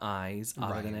for the eyes,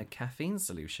 other than a caffeine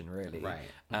solution, really,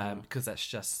 because that's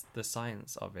just the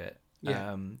science of it.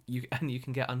 Yeah. You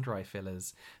can get under eye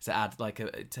fillers to add like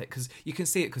because you can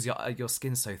see it because your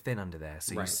skin's so thin under there,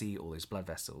 so you see all those blood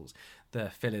vessels.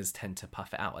 The fillers tend to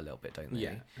puff it out a little bit, don't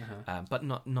they? Yeah. But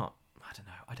not. I don't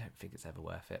know. I don't think it's ever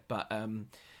worth it. But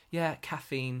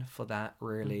caffeine for that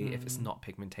really, if it's not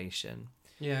pigmentation.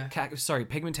 Yeah.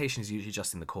 Pigmentation is usually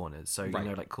just in the corners. So, you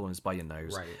know, like corners by your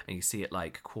nose. Right. And you see it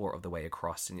like quarter of the way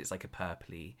across, and it's like a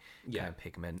purpley kind of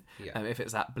pigment. Yeah. If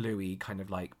it's that bluey kind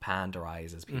of like panda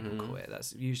eyes, as people call it,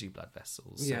 that's usually blood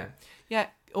vessels. So,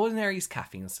 Ordinary's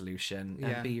caffeine solution,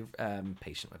 and be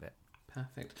patient with it.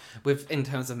 Perfect. In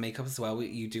terms of makeup as well,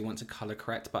 you do want to color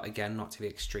correct, but again, not to the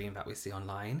extreme that we see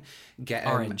online. Get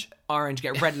orange.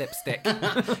 Get red lipstick.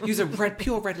 Use a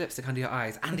pure red lipstick under your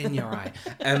eyes and in your eye.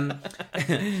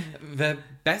 The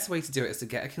best way to do it is to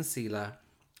get a concealer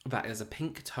that is a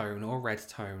pink tone or red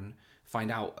tone.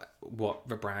 Find out what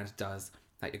the brand does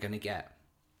that you're going to get.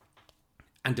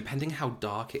 And depending how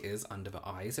dark it is under the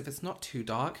eyes, if it's not too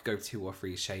dark, go 2 or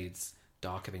 3 shades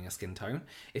darker than your skin tone.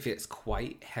 If it's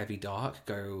quite heavy dark,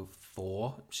 go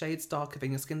 4 shades darker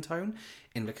than your skin tone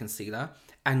in the concealer,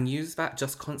 and use that.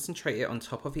 Just concentrate it on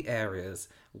top of the areas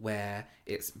where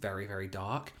it's very, very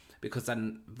dark, because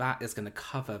then that is going to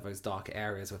cover those dark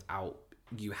areas without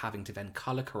you having to then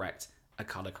color correct a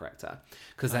color corrector,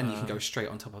 because then you can go straight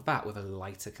on top of that with a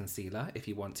lighter concealer if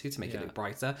you want to make it look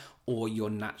brighter, or your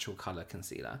natural color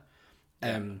concealer.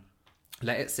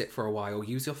 Let it sit for a while.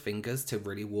 Use your fingers to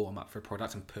really warm up the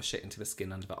product and push it into the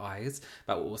skin under the eyes.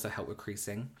 That will also help with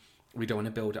creasing. We don't want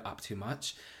to build it up too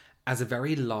much. As a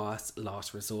very last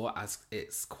resort, as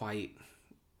it's quite...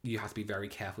 you have to be very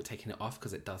careful taking it off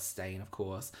because it does stain, of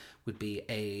course, would be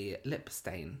a lip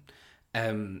stain.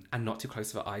 And not too close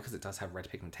to the eye because it does have red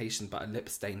pigmentation, but a lip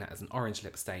stain that is an orange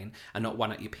lip stain, and not one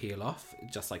that you peel off,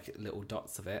 just like little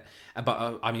dots of it.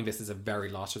 But I mean, this is a very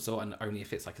last resort, and only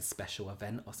if it's like a special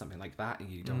event or something like that, and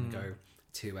you don't go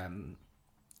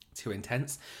too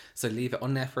intense. So leave it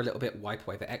on there for a little bit, wipe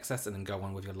away the excess, and then go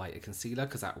on with your lighter concealer,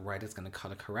 because that red is going to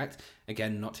color correct.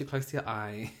 Again, not too close to your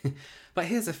eye. But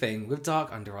here's the thing, with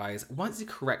dark under eyes, once you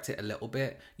correct it a little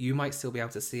bit, you might still be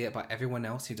able to see it, but everyone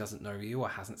else who doesn't know you or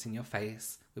hasn't seen your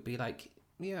face would be like,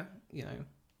 yeah, you know,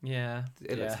 Yeah.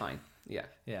 It looks fine. Yeah.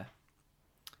 Yeah.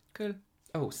 Cool.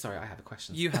 Oh, sorry, I have a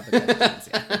question. You have a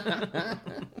question. Yeah.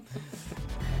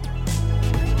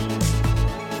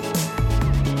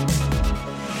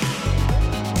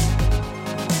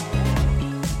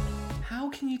 How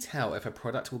can you tell if a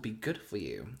product will be good for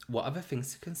you? What other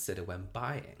things to consider when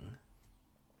buying?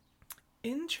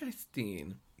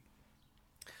 Interesting.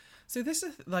 So this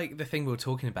is like the thing we were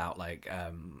talking about, like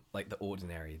The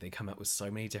Ordinary. They come up with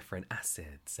so many different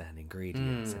acids and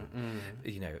ingredients, and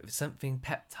you know, something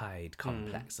peptide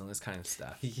complex and all this kind of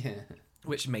stuff. Yeah.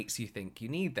 Which makes you think you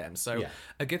need them. So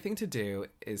a good thing to do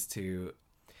is to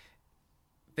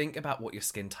think about what your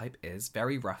skin type is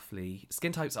very roughly.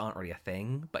 Skin types aren't really a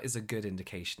thing, but is a good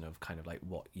indication of kind of like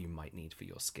what you might need for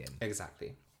your skin.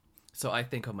 Exactly. So I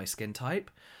think of my skin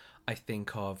type. I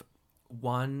think of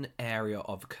one area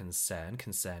of concern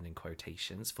in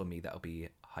quotations, for me that'll be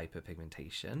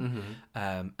hyperpigmentation,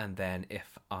 and then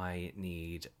if I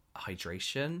need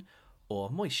hydration or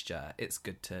moisture, it's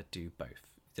good to do both.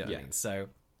 Do you know what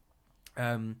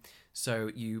I mean?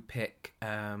 So you pick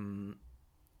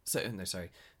so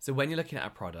when you're looking at a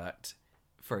product,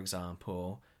 for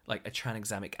example, like a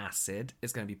tranexamic acid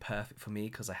is going to be perfect for me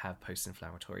because I have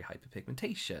post-inflammatory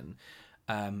hyperpigmentation.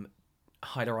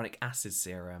 Hyaluronic acid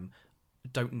serum,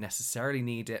 don't necessarily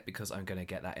need it because I'm going to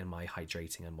get that in my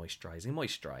hydrating and moisturizing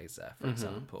moisturizer, for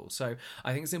example. So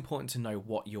I think it's important to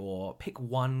know pick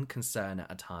one concern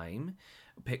at a time,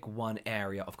 pick one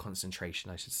area of concentration,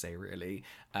 I should say, really,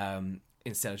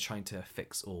 instead of trying to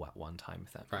fix all at one time,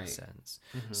 if that makes sense.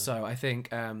 So I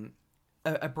think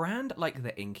a brand like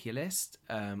the Inculist,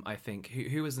 I think,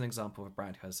 who is an example of a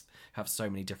brand who have so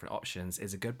many different options,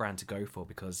 is a good brand to go for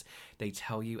because they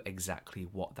tell you exactly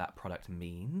what that product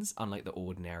means, unlike The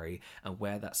Ordinary, and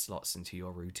where that slots into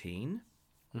your routine,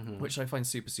 which I find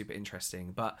super, super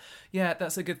interesting. But yeah,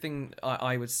 that's a good thing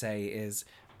I would say is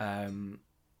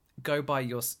go by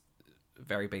your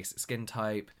very basic skin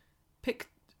type, pick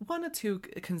one or two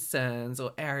concerns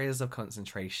or areas of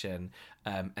concentration,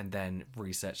 and then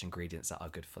research ingredients that are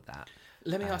good for that.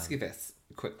 Let me ask you this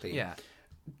quickly. Yeah.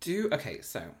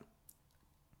 So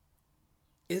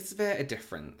is there a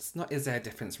difference? Not is there a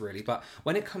difference really, but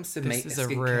when it comes to This is a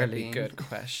really good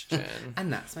question.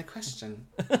 And that's my question.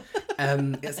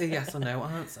 It's a yes or no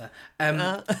answer.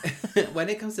 When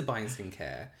it comes to buying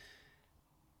skincare,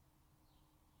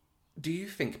 do you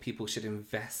think people should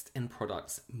invest in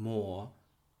products more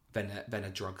than a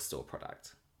drugstore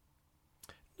product?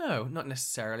 No, not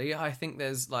necessarily. I think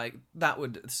there's that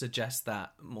would suggest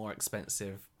that more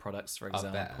expensive products, for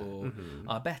example,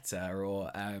 are better.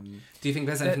 Or do you think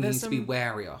there's anything you need to be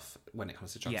wary of when it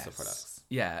comes to drugstore products?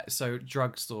 Yeah, so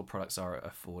drugstore products are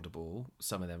affordable,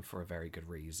 some of them for a very good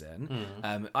reason.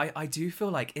 I do feel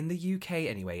like in the UK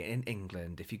anyway, in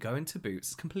England, if you go into Boots,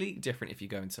 it's completely different if you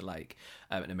go into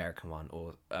an American one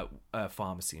or a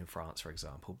pharmacy in France, for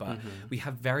example. But we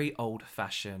have very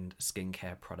old-fashioned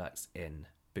skincare products in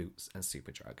Boots and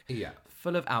Superdrug. Yeah.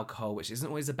 Full of alcohol, which isn't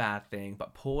always a bad thing,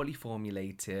 but poorly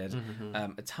formulated,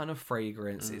 a ton of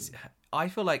fragrances. I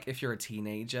feel like if you're a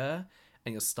teenager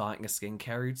and you're starting a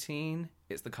skincare routine,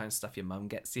 it's the kind of stuff your mum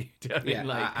gets you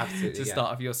absolutely, to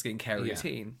start off your skincare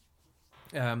routine.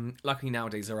 Luckily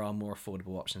nowadays there are more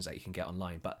affordable options that you can get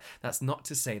online, but that's not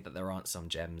to say that there aren't some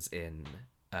gems in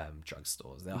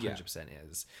drugstores. There 100%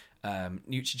 is.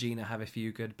 Neutrogena have a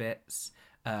few good bits.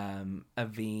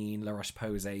 Avène, La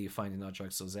Roche-Posay, you find in our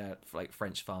drugstores there, like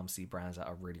French pharmacy brands that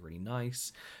are really, really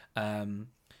nice.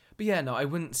 But yeah, no, I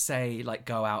wouldn't say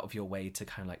go out of your way to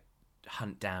kind of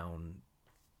hunt down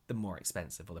the more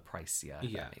expensive or the pricier,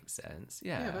 if that makes sense.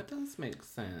 Yeah, that does make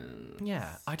sense.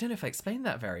 Yeah, I don't know if I explained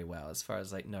that very well as far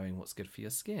as knowing what's good for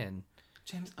your skin.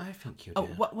 James, I think you do.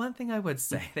 One thing I would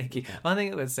say, thank you. One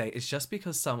thing I would say is just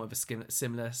because someone with a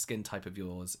similar skin type of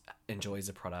yours enjoys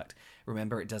a product,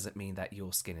 remember it doesn't mean that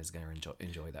your skin is going to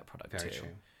enjoy that product Very too. true.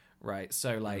 Right?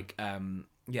 So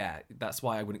that's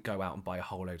why I wouldn't go out and buy a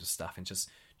whole load of stuff and just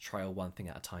trial one thing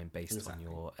at a time based on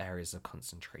your areas of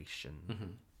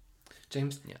concentration.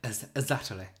 James,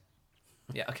 exactly.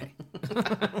 Yeah, okay.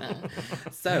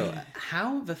 So,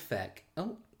 how the feck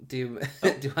do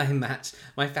I match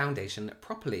my foundation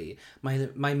properly? My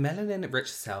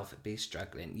melanin-rich self be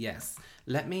struggling. Yes.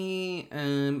 Let me...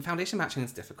 foundation matching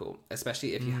is difficult,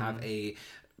 especially if you have a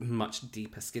much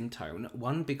deeper skin tone.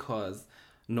 One, because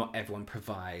not everyone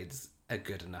provides a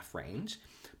good enough range,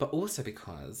 but also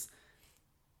because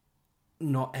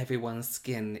not everyone's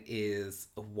skin is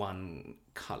one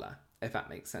colour, if that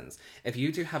makes sense. If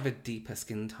you do have a deeper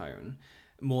skin tone,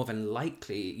 more than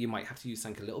likely you might have to use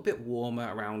something a little bit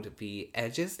warmer around the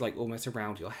edges, almost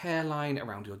around your hairline,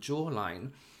 around your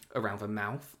jawline, around the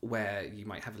mouth where you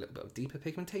might have a little bit of deeper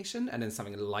pigmentation, and then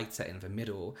something lighter in the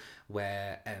middle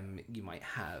where you might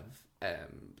have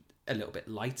a little bit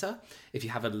lighter. If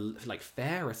you have a like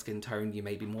fairer skin tone, you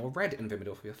may be more red in the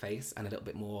middle of your face and a little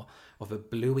bit more of a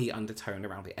bluey undertone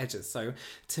around the edges. So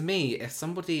to me,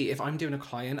 if I'm doing a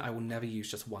client, I will never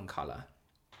use just one color.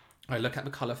 I look at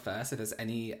the colour first. If there's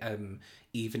any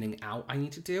evening out I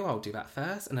need to do, I'll do that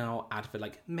first, and then I'll add the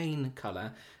like main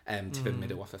colour to the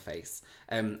middle of the face.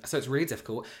 So it's really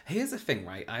difficult. Here's the thing,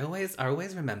 right? I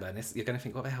always remember, and this, you're going to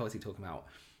think, what the hell is he talking about?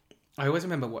 I always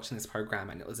remember watching this program,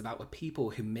 and it was about the people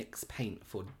who mix paint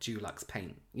for Dulux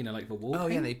paint. You know, like the wall paint. Oh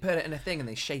yeah, they put it in a thing and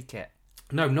they shake it.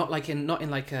 No, not in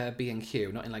like a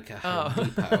B&Q, not in like a Home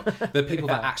Depot. The people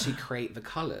that actually create the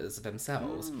colours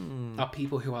themselves are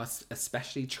people who are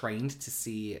especially trained to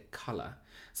see colour.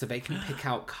 So they can pick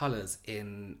out colours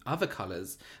in other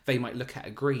colours. They might look at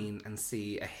a green and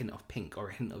see a hint of pink or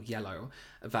a hint of yellow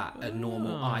that a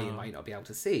normal eye might not be able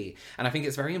to see. And I think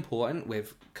it's very important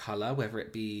with colour, whether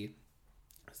it be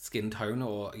skin tone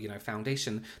or, you know,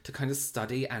 foundation, to kind of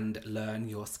study and learn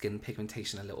your skin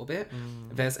pigmentation a little bit.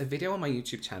 There's a video on my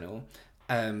YouTube channel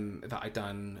that I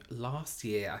done last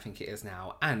year, I think it is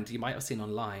now, and you might have seen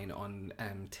online on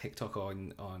TikTok or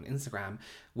on Instagram,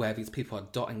 where these people are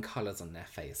dotting colours on their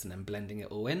face and then blending it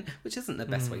all in, which isn't the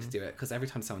best way to do it, because every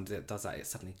time someone does that, it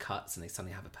suddenly cuts and they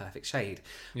suddenly have a perfect shade.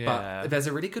 But there's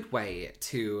a really good way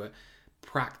to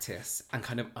practice and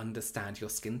kind of understand your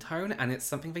skin tone, and it's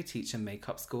something they teach in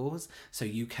makeup schools, so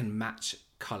you can match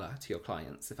colour to your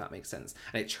clients, if that makes sense.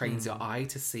 And it trains your eye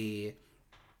to see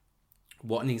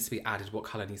what needs to be added, what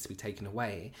colour needs to be taken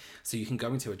away. So you can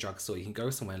go into a drugstore, you can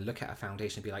go somewhere and look at a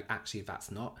foundation and be like, actually,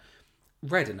 that's not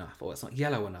red enough, or it's not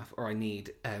yellow enough, or I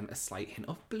need a slight hint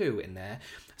of blue in there.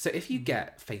 So if you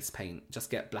get face paint, just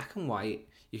get black and white.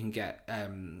 You can get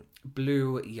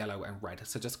blue, yellow, and red.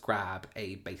 So just grab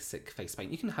a basic face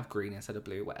paint. You can have green instead of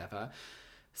blue, whatever.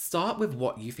 Start with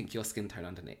what you think your skin tone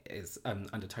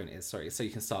undertone is. So you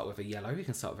can start with a yellow, you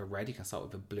can start with a red, you can start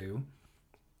with a blue.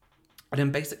 And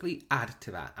then basically add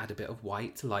to that. Add a bit of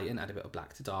white to lighten, add a bit of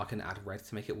black to darken, add red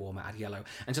to make it warmer, add yellow.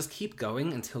 And just keep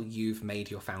going until you've made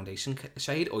your foundation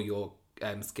shade or your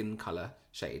skin colour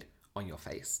shade on your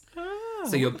face.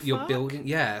 So you're building,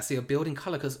 so you're building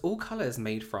colour, because all colour is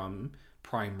made from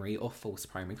primary or false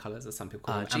primary colours, as some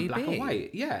people call them, and black and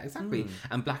white. Yeah, exactly.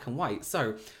 And black and white.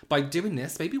 So by doing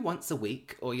this, maybe once a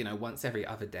week, or, you know, once every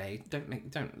other day,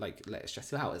 don't like let it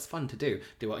stress you out. It's fun to do.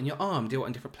 Do it on your arm, do it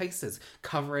in different places.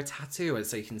 Cover a tattoo, and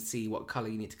so you can see what colour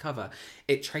you need to cover.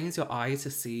 It trains your eye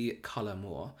to see colour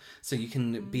more, so you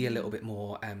can be a little bit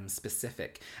more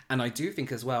specific. And I do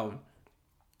think as well,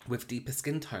 with deeper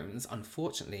skin tones,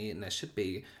 unfortunately, and there should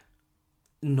be,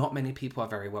 not many people are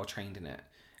very well trained in it.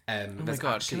 Oh my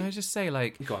god, can I just say,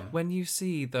 like, when you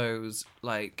see those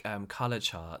like colour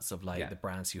charts of like the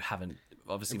brands who haven't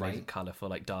obviously made colour for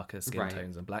like darker skin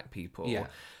tones and black people,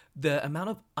 the amount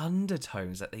of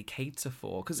undertones that they cater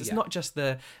for, because it's not just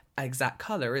the exact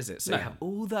colour, is it? So you have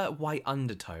all the white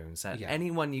undertones that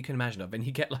anyone you can imagine of, and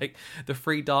you get like the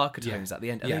 3 darker tones at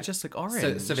the end, and they just look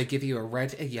orange. So they give you a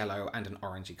red, a yellow, and an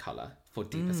orangey colour for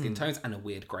deeper skin tones, and a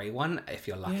weird grey one if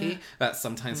you're lucky. That's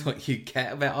sometimes what you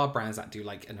get. There are brands that do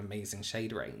like an amazing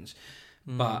shade range,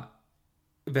 but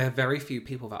there are very few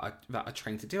people that are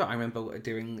trained to do it. I remember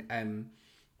doing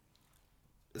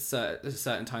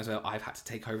certain times where I've had to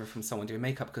take over from someone doing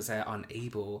makeup because they're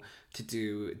unable to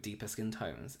do deeper skin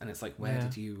tones, and it's like, where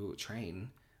did you train?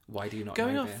 Why do you not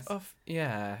know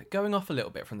this? Going off a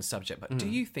little bit from the subject, but do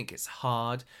you think it's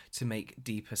hard to make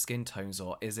deeper skin tones,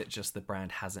 or is it just the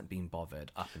brand hasn't been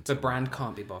bothered up until the brand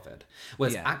can't be bothered?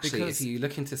 Whereas actually, if you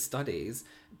look into studies,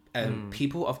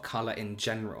 people of colour in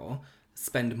general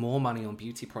spend more money on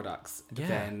beauty products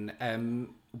than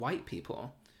white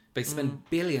people. They spend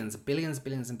billions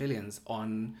and billions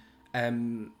on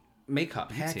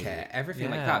makeup, hair care,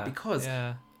 everything like that, because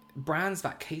brands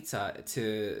that cater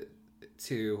to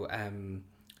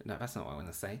no, that's not what I want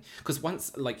to say. Because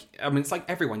once, like, I mean, it's like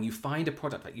everyone, you find a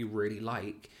product that you really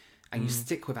like and you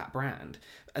stick with that brand.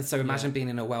 And so imagine being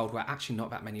in a world where actually not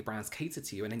that many brands cater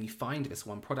to you, and then you find this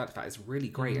one product that is really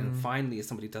great, and finally if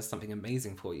somebody does something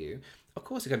amazing for you, of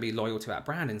course you're going to be loyal to that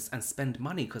brand and spend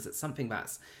money because it's something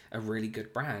that's a really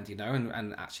good brand, you know,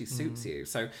 and actually suits you.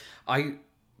 So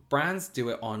brands do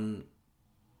it on...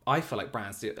 I feel like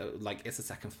brands do like it's a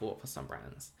second thought for some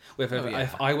brands.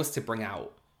 If I was to bring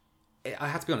out, I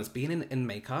have to be honest, being in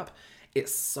makeup,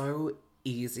 it's so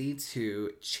easy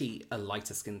to cheat a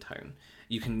lighter skin tone.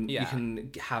 You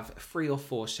can have 3 or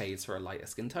 4 shades for a lighter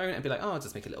skin tone and be like, oh, I'll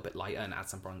just make it a little bit lighter and add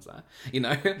some bronzer, you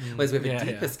know? Whereas with a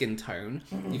deeper skin tone,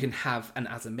 you can have, and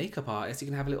as a makeup artist, you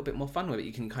can have a little bit more fun with it.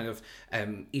 You can kind of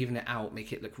even it out,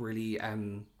 make it look really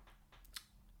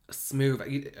smooth.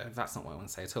 That's not what I want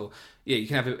to say at all. Yeah, you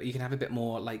can have a bit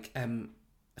more like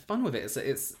fun with it.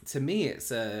 It's to me,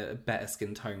 it's a better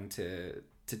skin tone to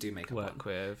do makeup work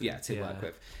with. To work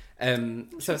with.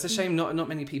 So it's a shame not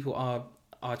many people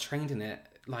are trained in it.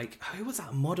 Like, who was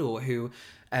that model who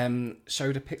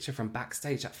showed a picture from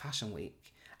backstage at Fashion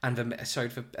Week and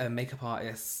showed for makeup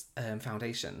artist's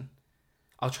foundation?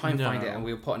 I'll try and find it and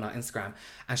we'll put it on our Instagram.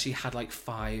 And she had like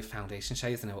 5 foundation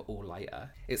shades and they were all lighter.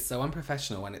 It's so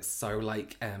unprofessional and it's so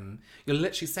like, you're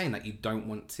literally saying that you don't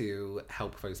want to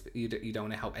help those, you don't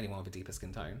want to help anyone with a deeper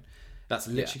skin tone. That's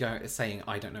literally saying,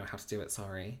 I don't know how to do it,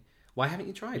 sorry. Why haven't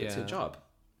you tried? It's your job.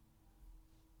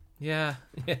 Yeah,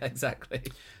 exactly.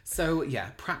 So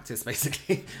practice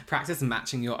basically. Practice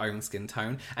matching your own skin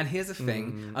tone. And here's the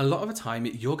thing, a lot of the time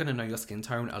you're going to know your skin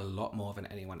tone a lot more than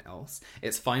anyone else.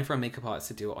 It's fine for a makeup artist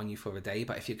to do it on you for a day,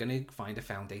 but if you're going to find a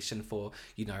foundation for,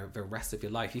 you know, the rest of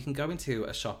your life, you can go into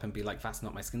a shop and be like, that's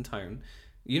not my skin tone.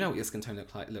 You know what your skin tone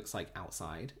looks like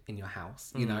outside in your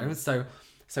house, you know? So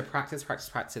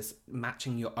practice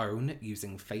matching your own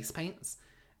using face paints.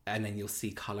 And then you'll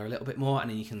see colour a little bit more, and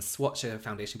then you can swatch a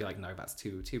foundation and be like, no, that's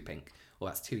too pink, or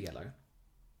that's too yellow.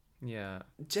 Yeah.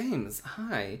 James,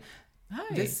 hi.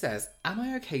 Hi. This says, am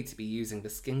I okay to be using the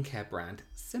skincare brand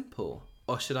Simple,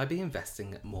 or should I be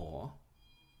investing more?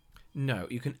 No,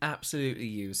 you can absolutely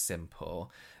use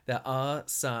Simple. There are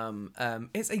some...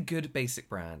 it's a good basic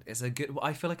brand.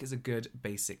 I feel like it's a good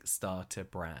basic starter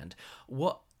brand.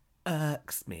 What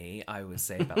irks me, I would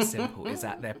say, about Simple is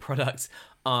that their products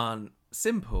aren't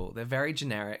simple. They're very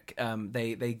generic.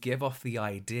 They give off the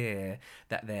idea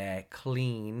that they're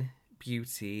clean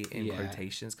beauty in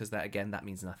quotations, because that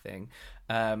means nothing.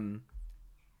 I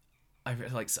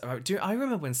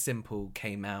remember when Simple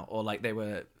came out, or like they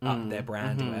were up their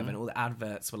brand or whatever, and all the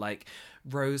adverts were like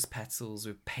rose petals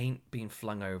with paint being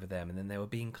flung over them, and then they were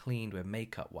being cleaned with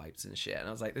makeup wipes and shit. And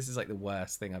I was like, this is like the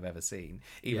worst thing I've ever seen,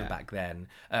 even back then.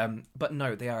 But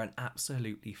no, they are an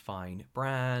absolutely fine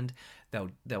brand.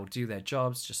 They'll do their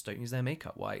jobs, just don't use their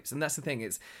makeup wipes. And that's the thing,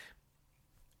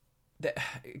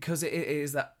 because it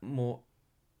is that more...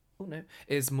 Oh no,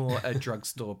 it's more a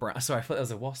drugstore brand. Sorry, I thought there was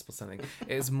a wasp or something.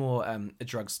 It's more a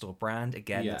drugstore brand.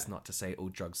 Again, that's not to say all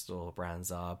drugstore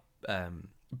brands are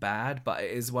bad, but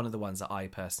it is one of the ones that I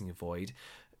personally avoid,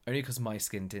 only because my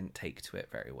skin didn't take to it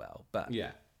very well. But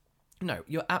no,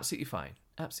 you're absolutely fine.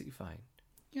 Absolutely fine.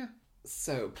 Yeah.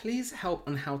 So please help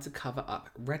on how to cover up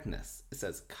redness. It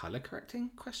says color correcting ?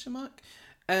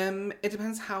 It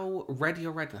depends how red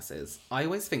your redness is. I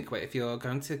always think if you're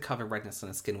going to cover redness on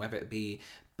the skin, whether it be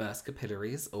burst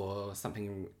capillaries or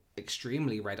something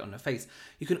extremely red on the face,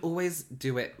 you can always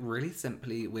do it really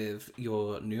simply with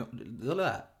your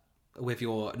normal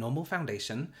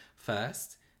foundation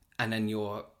first, and then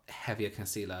your heavier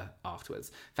concealer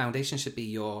afterwards. Foundation should be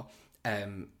your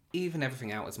even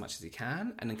everything out as much as you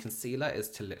can, and then concealer is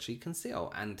to literally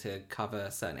conceal and to cover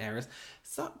certain areas.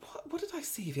 So what did I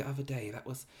see the other day? There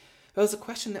was a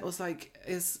question that was like,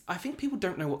 I think people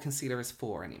don't know what concealer is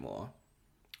for anymore.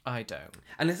 I don't.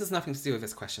 And this has nothing to do with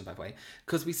this question, by the way,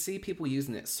 because we see people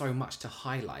using it so much to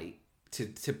highlight, to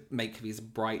make these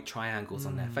bright triangles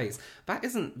on their face. That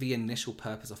isn't the initial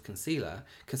purpose of concealer.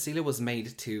 Concealer was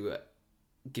made to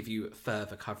give you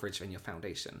further coverage than your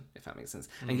foundation, if that makes sense.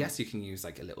 And yes, you can use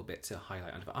like a little bit to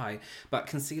highlight under the eye, but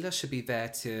concealer should be there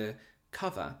to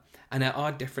cover. And there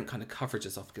are different kind of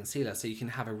coverages of concealer. So you can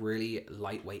have a really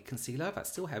lightweight concealer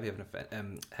that's still heavier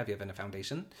than a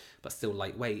foundation, but still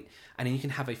lightweight. And then you can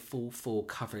have a full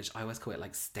coverage. I always call it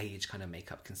like stage kind of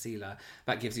makeup concealer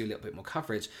that gives you a little bit more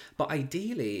coverage. But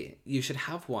ideally, you should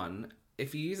have one.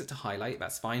 If you use it to highlight,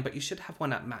 that's fine, but you should have one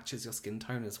that matches your skin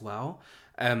tone as well.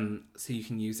 So you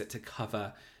can use it to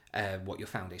cover what your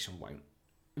foundation won't.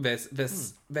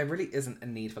 There really isn't a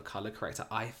need for color corrector,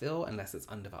 I feel, unless it's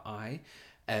under the eye.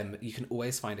 You can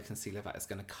always find a concealer that is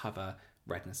going to cover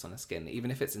redness on the skin,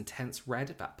 even if it's intense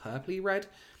red, that purpley red.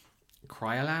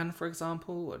 Kryolan, for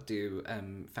example, do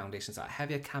foundations that are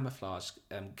heavier. Camouflage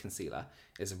concealer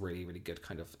is a really, really good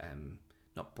kind of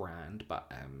not brand,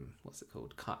 but what's it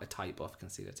called? A type of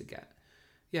concealer to get.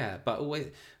 Yeah, but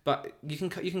you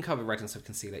can cover redness with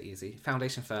concealer easy.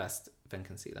 Foundation first, then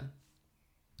concealer.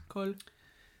 Cool.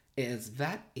 Is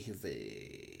that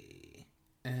easy?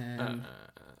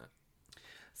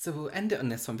 So we'll end it on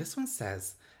this one. This one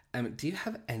says, do you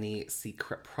have any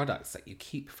secret products that you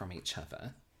keep from each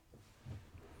other?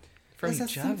 from Is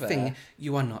each there other. something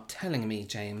you are not telling me,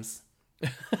 James?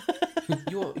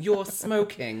 You're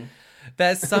smoking.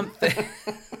 There's something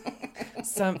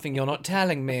something you're not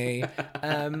telling me.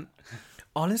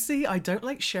 Honestly, I don't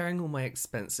like sharing all my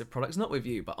expensive products, not with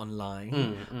you, but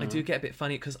online. I do get a bit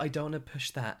funny because I don't want to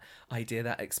push that idea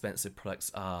that expensive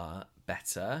products are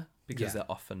better, because they're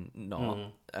often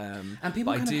not. And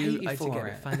people kind of hate you for get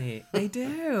it. it funny. They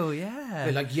do, yeah.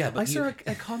 They're like, yeah, but I saw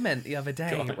a comment the other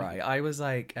day, right? I was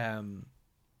like,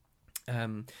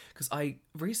 because I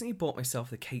recently bought myself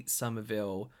the Kate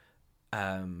Somerville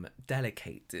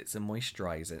Delicate. It's a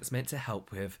moisturizer. It's meant to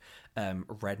help with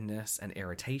redness and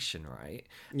irritation, right?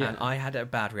 Yeah. And I had a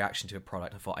bad reaction to a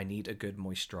product. I thought, I need a good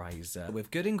moisturizer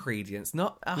with good ingredients,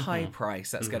 not a high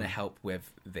price that's going to help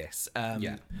with this.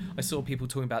 I saw people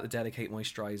talking about the Delicate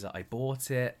moisturizer. I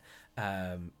bought it.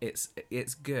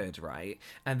 It's good, right?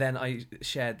 And then I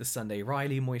shared the Sunday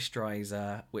Riley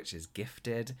moisturizer, which is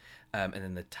gifted, and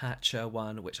then the Tatcha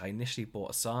one, which I initially bought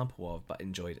a sample of but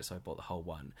enjoyed it, so I bought the whole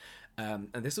one. And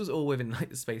this was all within like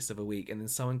the space of a week. And then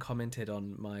someone commented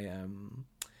on my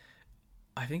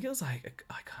I think it was like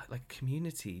a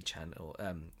community channel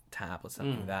tab or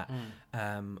something that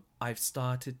I've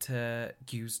started to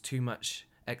use too much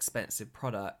expensive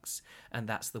products, and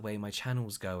that's the way my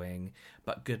channel's going,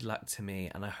 but good luck to me,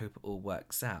 and I hope it all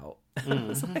works out. I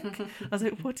was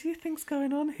like, what do you think's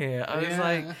going on here? I was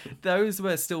like, those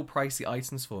were still pricey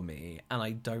items for me, and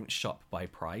I don't shop by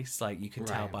price. Like, you can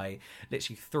tell by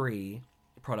literally 3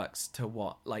 products to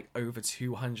what, like over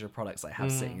 200 products I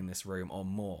have sitting in this room or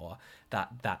more,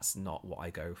 that's not what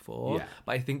I go for.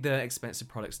 But I think the expensive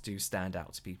products do stand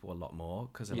out to people a lot more,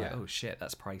 because they're like, oh shit,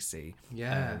 that's pricey,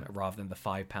 rather than the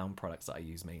 £5 products that I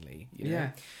use mainly, you know?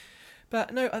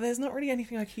 But no, there's not really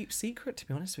anything I keep secret, to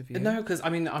be honest with you. No, because I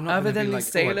mean, I'm not other than like,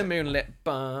 Sailor Moon lip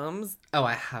balms. Oh,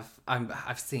 I have.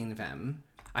 I've seen them.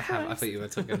 I have. I thought you were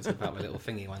talking about my little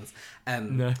thingy ones.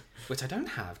 No, which I don't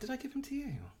have. Did I give them to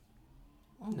you?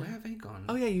 Oh, no. Where have they gone?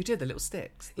 Oh yeah, you did, the little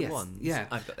sticks, the ones. Yeah,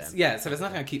 I've got them. Yeah, so there's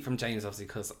nothing I keep from James, obviously,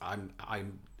 because I'm,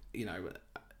 you know,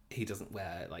 he doesn't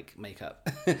wear like makeup,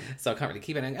 so I can't really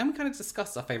keep it. And we kind of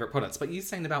discussed our favorite products. But you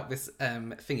saying about this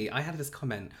thingy, I had this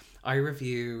comment. I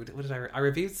reviewed. What did I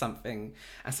reviewed something,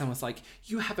 and someone was like,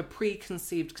 "You have a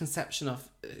preconceived conception of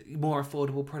more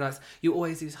affordable products. You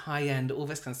always use high end, all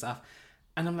this kind of stuff."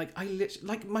 And I'm like, I literally,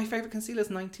 like, my favourite concealer is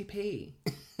 90p.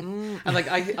 And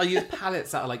like, I use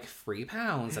palettes that are like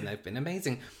 £3 and they've been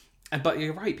amazing. But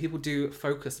you're right, people do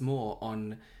focus more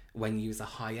on when you use a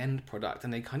high-end product,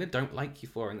 and they kind of don't like you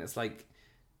for it. And it's like,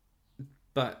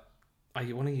 but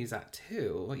I want to use that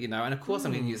too, you know? And of course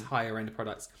I'm going to use higher-end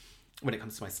products when it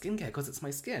comes to my skincare, because it's my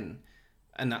skin.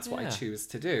 And that's what I choose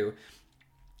to do.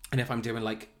 And if I'm doing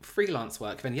like freelance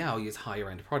work, then I'll use higher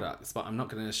end products, but I'm not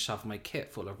going to shove my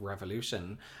kit full of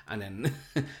Revolution and then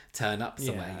turn up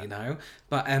somewhere, you know?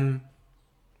 But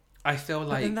I feel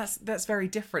like... And that's very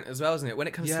different as well, isn't it? When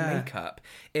it comes to makeup,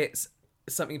 it's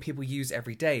something people use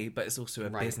every day, but it's also a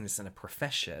business and a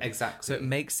profession. Exactly. So it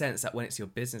makes sense that when it's your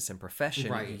business and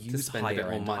profession, you use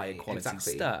higher end, higher quality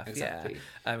stuff. Exactly.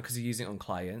 Because you're using it on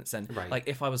clients. And like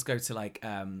if I was go to like...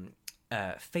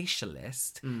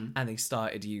 facialist and they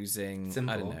started using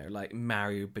I don't know, like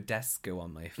Mario Badescu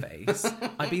on my face,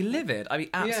 I'd be livid. I'd be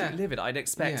absolutely livid. I'd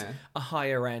expect a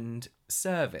higher end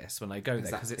service when I go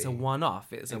there, because it's a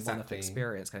one-off, it's a one-off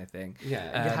experience kind of thing. You're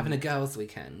having a girls'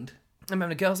 weekend. I'm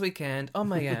having a girls' weekend on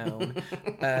my own.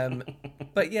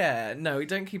 But yeah, no, we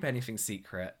don't keep anything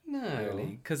secret,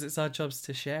 really, because it's our jobs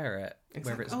to share it,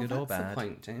 whether it's good or bad. That's the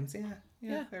point, James.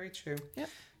 Yeah, very true.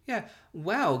 Yeah.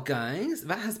 Well, guys,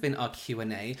 that has been our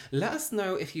Q&A. Let us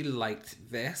know if you liked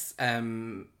this.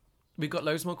 We've got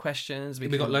loads more questions.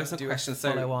 We've got loads of questions.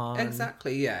 Follow on.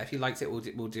 Exactly, yeah. If you liked it,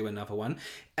 we'll do another one.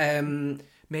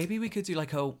 Maybe we could do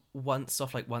like a once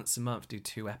a month, do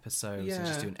 2 episodes and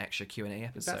just do an extra Q&A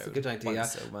episode. That's a good idea.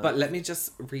 But let me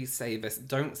just re-say this.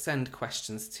 Don't send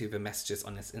questions to the messages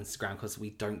on this Instagram, because we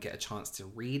don't get a chance to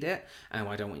read it, and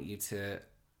I don't want you to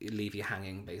leave you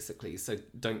hanging, basically. So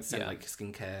don't send like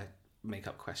skincare,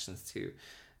 makeup questions to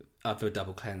the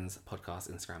Double Cleanse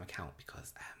podcast Instagram account,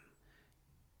 because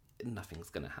nothing's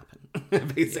gonna happen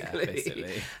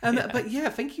basically. But yeah,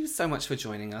 thank you so much for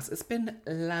joining us. It's been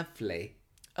lovely.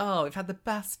 Oh, we've had the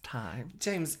best time.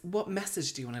 James, what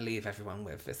message do you want to leave everyone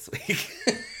with this week?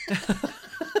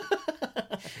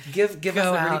 give us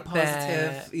a really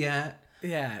positive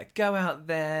go out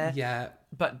there,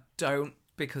 but don't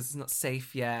because it's not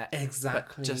safe yet.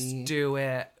 Exactly. But just do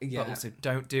it. Yeah. But also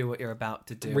don't do what you're about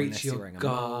to do. Reach your you're wearing a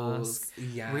goals. mask.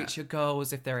 Yeah. Reach your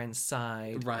goals if they're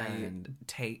inside. Right. And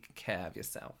take care of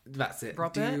yourself. That's it.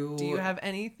 Robert, do you have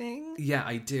anything? Yeah,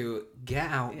 I do. Get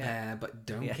out there, but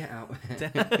don't get out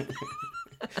there.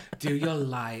 Do your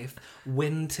life.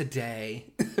 Win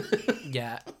today.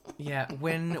 Yeah.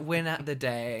 Win at the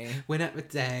day. Win at the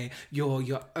day. You're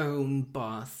your own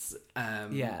boss.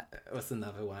 Yeah. What's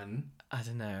another one? I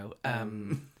don't know.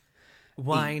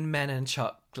 Wine, men, and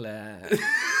chocolate.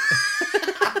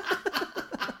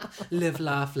 Live,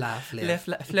 laugh, laugh, live.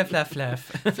 Fliff, laugh, laugh.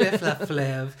 Fliff, laugh,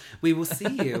 live. We will see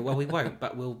you. Well, we won't,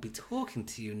 but we'll be talking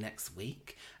to you next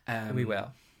week. We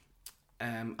will.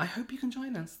 I hope you can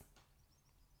join us.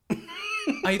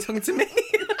 Are you talking to me?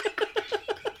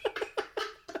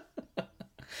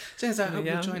 James, I hope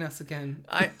you'll join us again.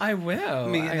 I will.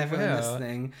 Me and everyone will.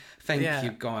 listening. Thank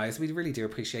you, guys. We really do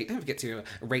appreciate it. Don't forget to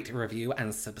rate, review,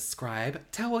 and subscribe.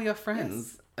 Tell all your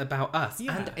friends about us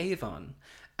and Avon.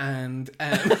 And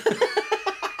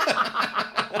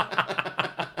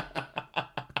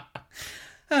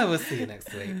we'll see you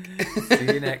next week.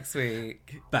 See you next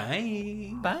week.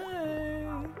 Bye. Bye.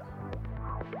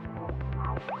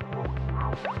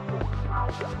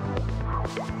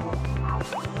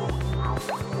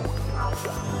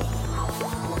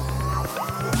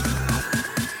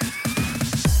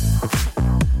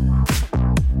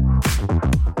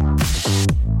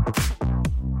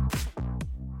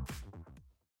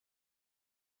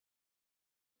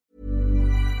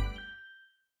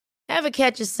 Ever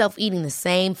catch yourself eating the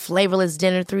same flavorless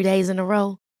dinner 3 days in a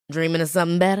row? Dreaming of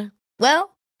something better?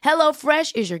 Well,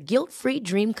 HelloFresh is your guilt-free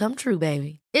dream come true,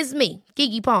 baby. It's me,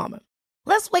 Keke Palmer.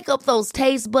 Let's wake up those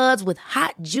taste buds with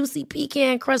hot, juicy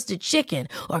pecan-crusted chicken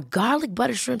or garlic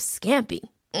butter shrimp scampi.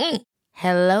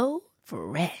 Hello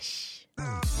Fresh.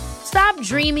 Stop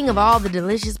dreaming of all the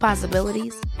delicious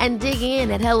possibilities and dig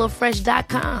in at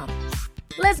HelloFresh.com.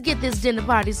 Let's get this dinner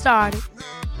party started.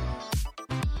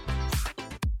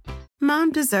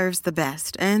 Mom deserves the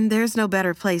best, and there's no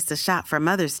better place to shop for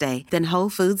Mother's Day than Whole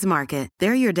Foods Market.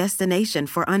 They're your destination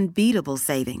for unbeatable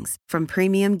savings, from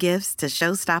premium gifts to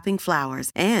show-stopping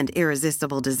flowers and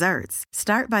irresistible desserts.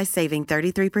 Start by saving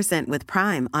 33% with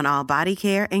Prime on all body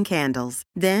care and candles.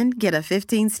 Then get a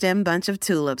 15-stem bunch of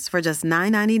tulips for just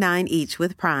 $9.99 each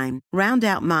with Prime. Round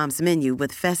out Mom's menu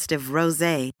with festive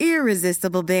rosé,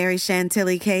 irresistible berry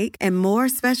chantilly cake, and more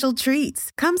special treats.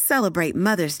 Come celebrate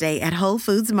Mother's Day at Whole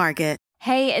Foods Market.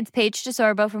 Hey, it's Paige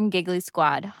DeSorbo from Giggly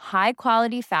Squad. High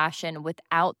quality fashion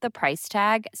without the price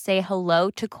tag. Say hello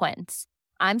to Quince.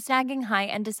 I'm snagging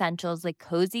high-end essentials like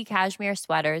cozy cashmere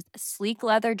sweaters, sleek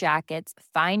leather jackets,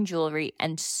 fine jewelry,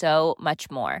 and so much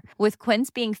more. With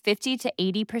Quince being 50 to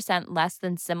 80% less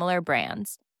than similar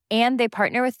brands. And they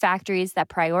partner with factories that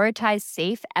prioritize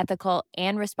safe, ethical,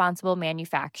 and responsible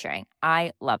manufacturing.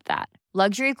 I love that.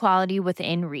 Luxury quality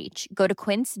within reach. Go to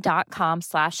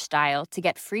quince.com/style to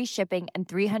get free shipping and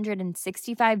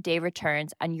 365-day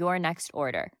returns on your next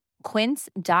order.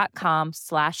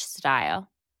 Quince.com/style.